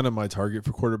was kind of my target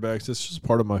for quarterbacks. It's just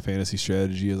part of my fantasy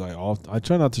strategy. Is I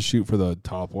try not to shoot for the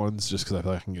top ones just because I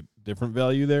feel like I can get different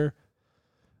value there.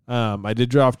 I did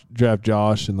draft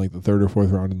Josh in like the 3rd or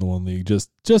 4th round in the one league.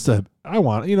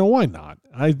 Why not?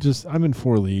 I'm in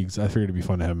 4 leagues. I figured it'd be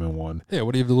fun to have him in one. Yeah,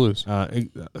 what do you have to lose?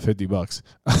 $50.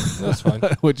 That's fine.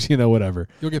 Which, whatever.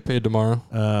 You'll get paid tomorrow.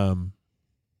 Yeah,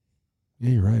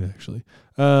 you're right, actually.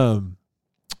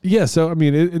 Yeah, so, I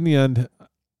mean, in the end,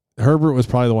 Herbert was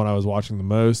probably the one I was watching the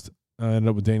most. I ended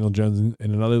up with Daniel Jones in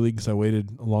another league because I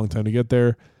waited a long time to get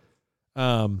there.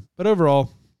 But overall,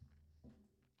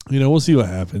 we'll see what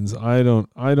happens. I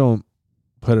don't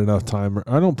put enough time.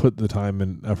 I don't put the time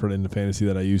and effort into fantasy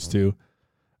that I used to.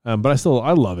 But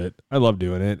I love it. I love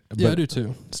doing it. Yeah, but I do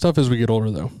too. It's tough as we get older,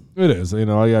 though. It is. I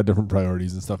got different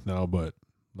priorities and stuff now, but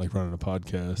like running a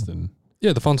podcast and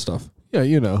the fun stuff.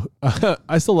 Yeah,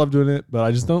 I still love doing it, but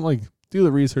I just don't like do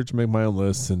the research and make my own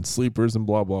lists and sleepers and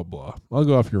blah blah blah. I'll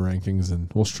go off your rankings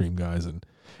and we'll stream guys, and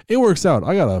it works out.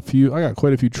 I got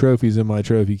quite a few trophies in my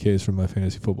trophy case from my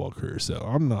fantasy football career, so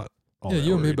I'm not.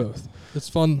 You and me both. It's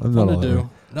fun to do.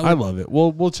 I love it.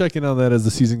 We'll check in on that as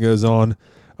the season goes on.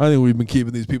 I think we've been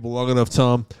keeping these people long enough,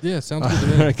 Tom. Yeah, sounds good to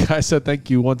me. All right, guys, so thank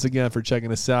you once again for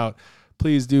checking us out.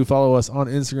 Please do follow us on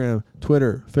Instagram,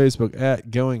 Twitter, Facebook at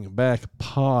Going Back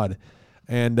Pod.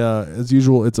 And as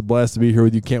usual, it's a blast to be here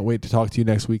with you. Can't wait to talk to you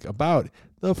next week about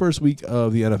the first week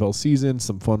of the NFL season.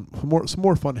 Some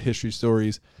more fun history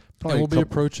stories. And we'll be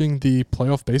approaching the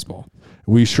playoff baseball.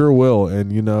 We sure will,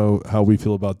 and you know how we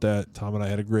feel about that. Tom and I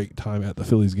had a great time at the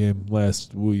Phillies game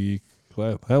last week.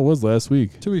 That was last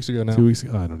week. 2 weeks ago now. 2 weeks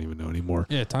ago. I don't even know anymore.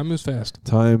 Yeah, time moves fast.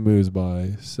 Time moves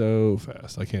by so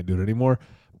fast. I can't do it anymore.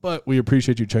 But we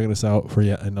appreciate you checking us out for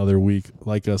yet another week.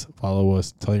 Like us, follow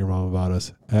us, tell your mom about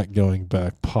us at Going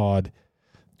Back Pod.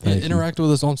 Interact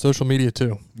with us on social media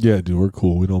too. Yeah, dude, we're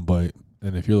cool. We don't bite.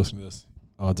 And if you're listening to this,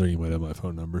 odds are you might have my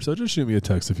phone number. So just shoot me a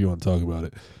text if you want to talk about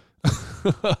it.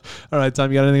 All right,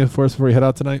 Tom, you got anything for us before you head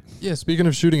out tonight? Yeah, speaking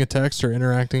of shooting a text or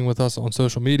interacting with us on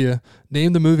social media,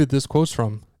 name the movie this quote's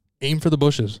from. Aim for the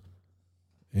Bushes.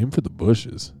 Aim for the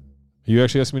Bushes. Are you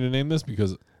actually asking me to name this?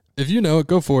 Because if you know it,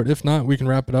 go for it. If not, we can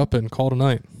wrap it up and call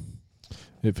tonight.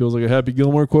 It feels like a Happy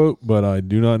Gilmore quote, but I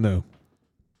do not know.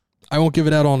 I won't give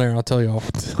it out on air. I'll tell you all.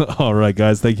 All right,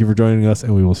 guys. Thank you for joining us,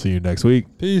 and we will see you next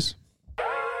week. Peace.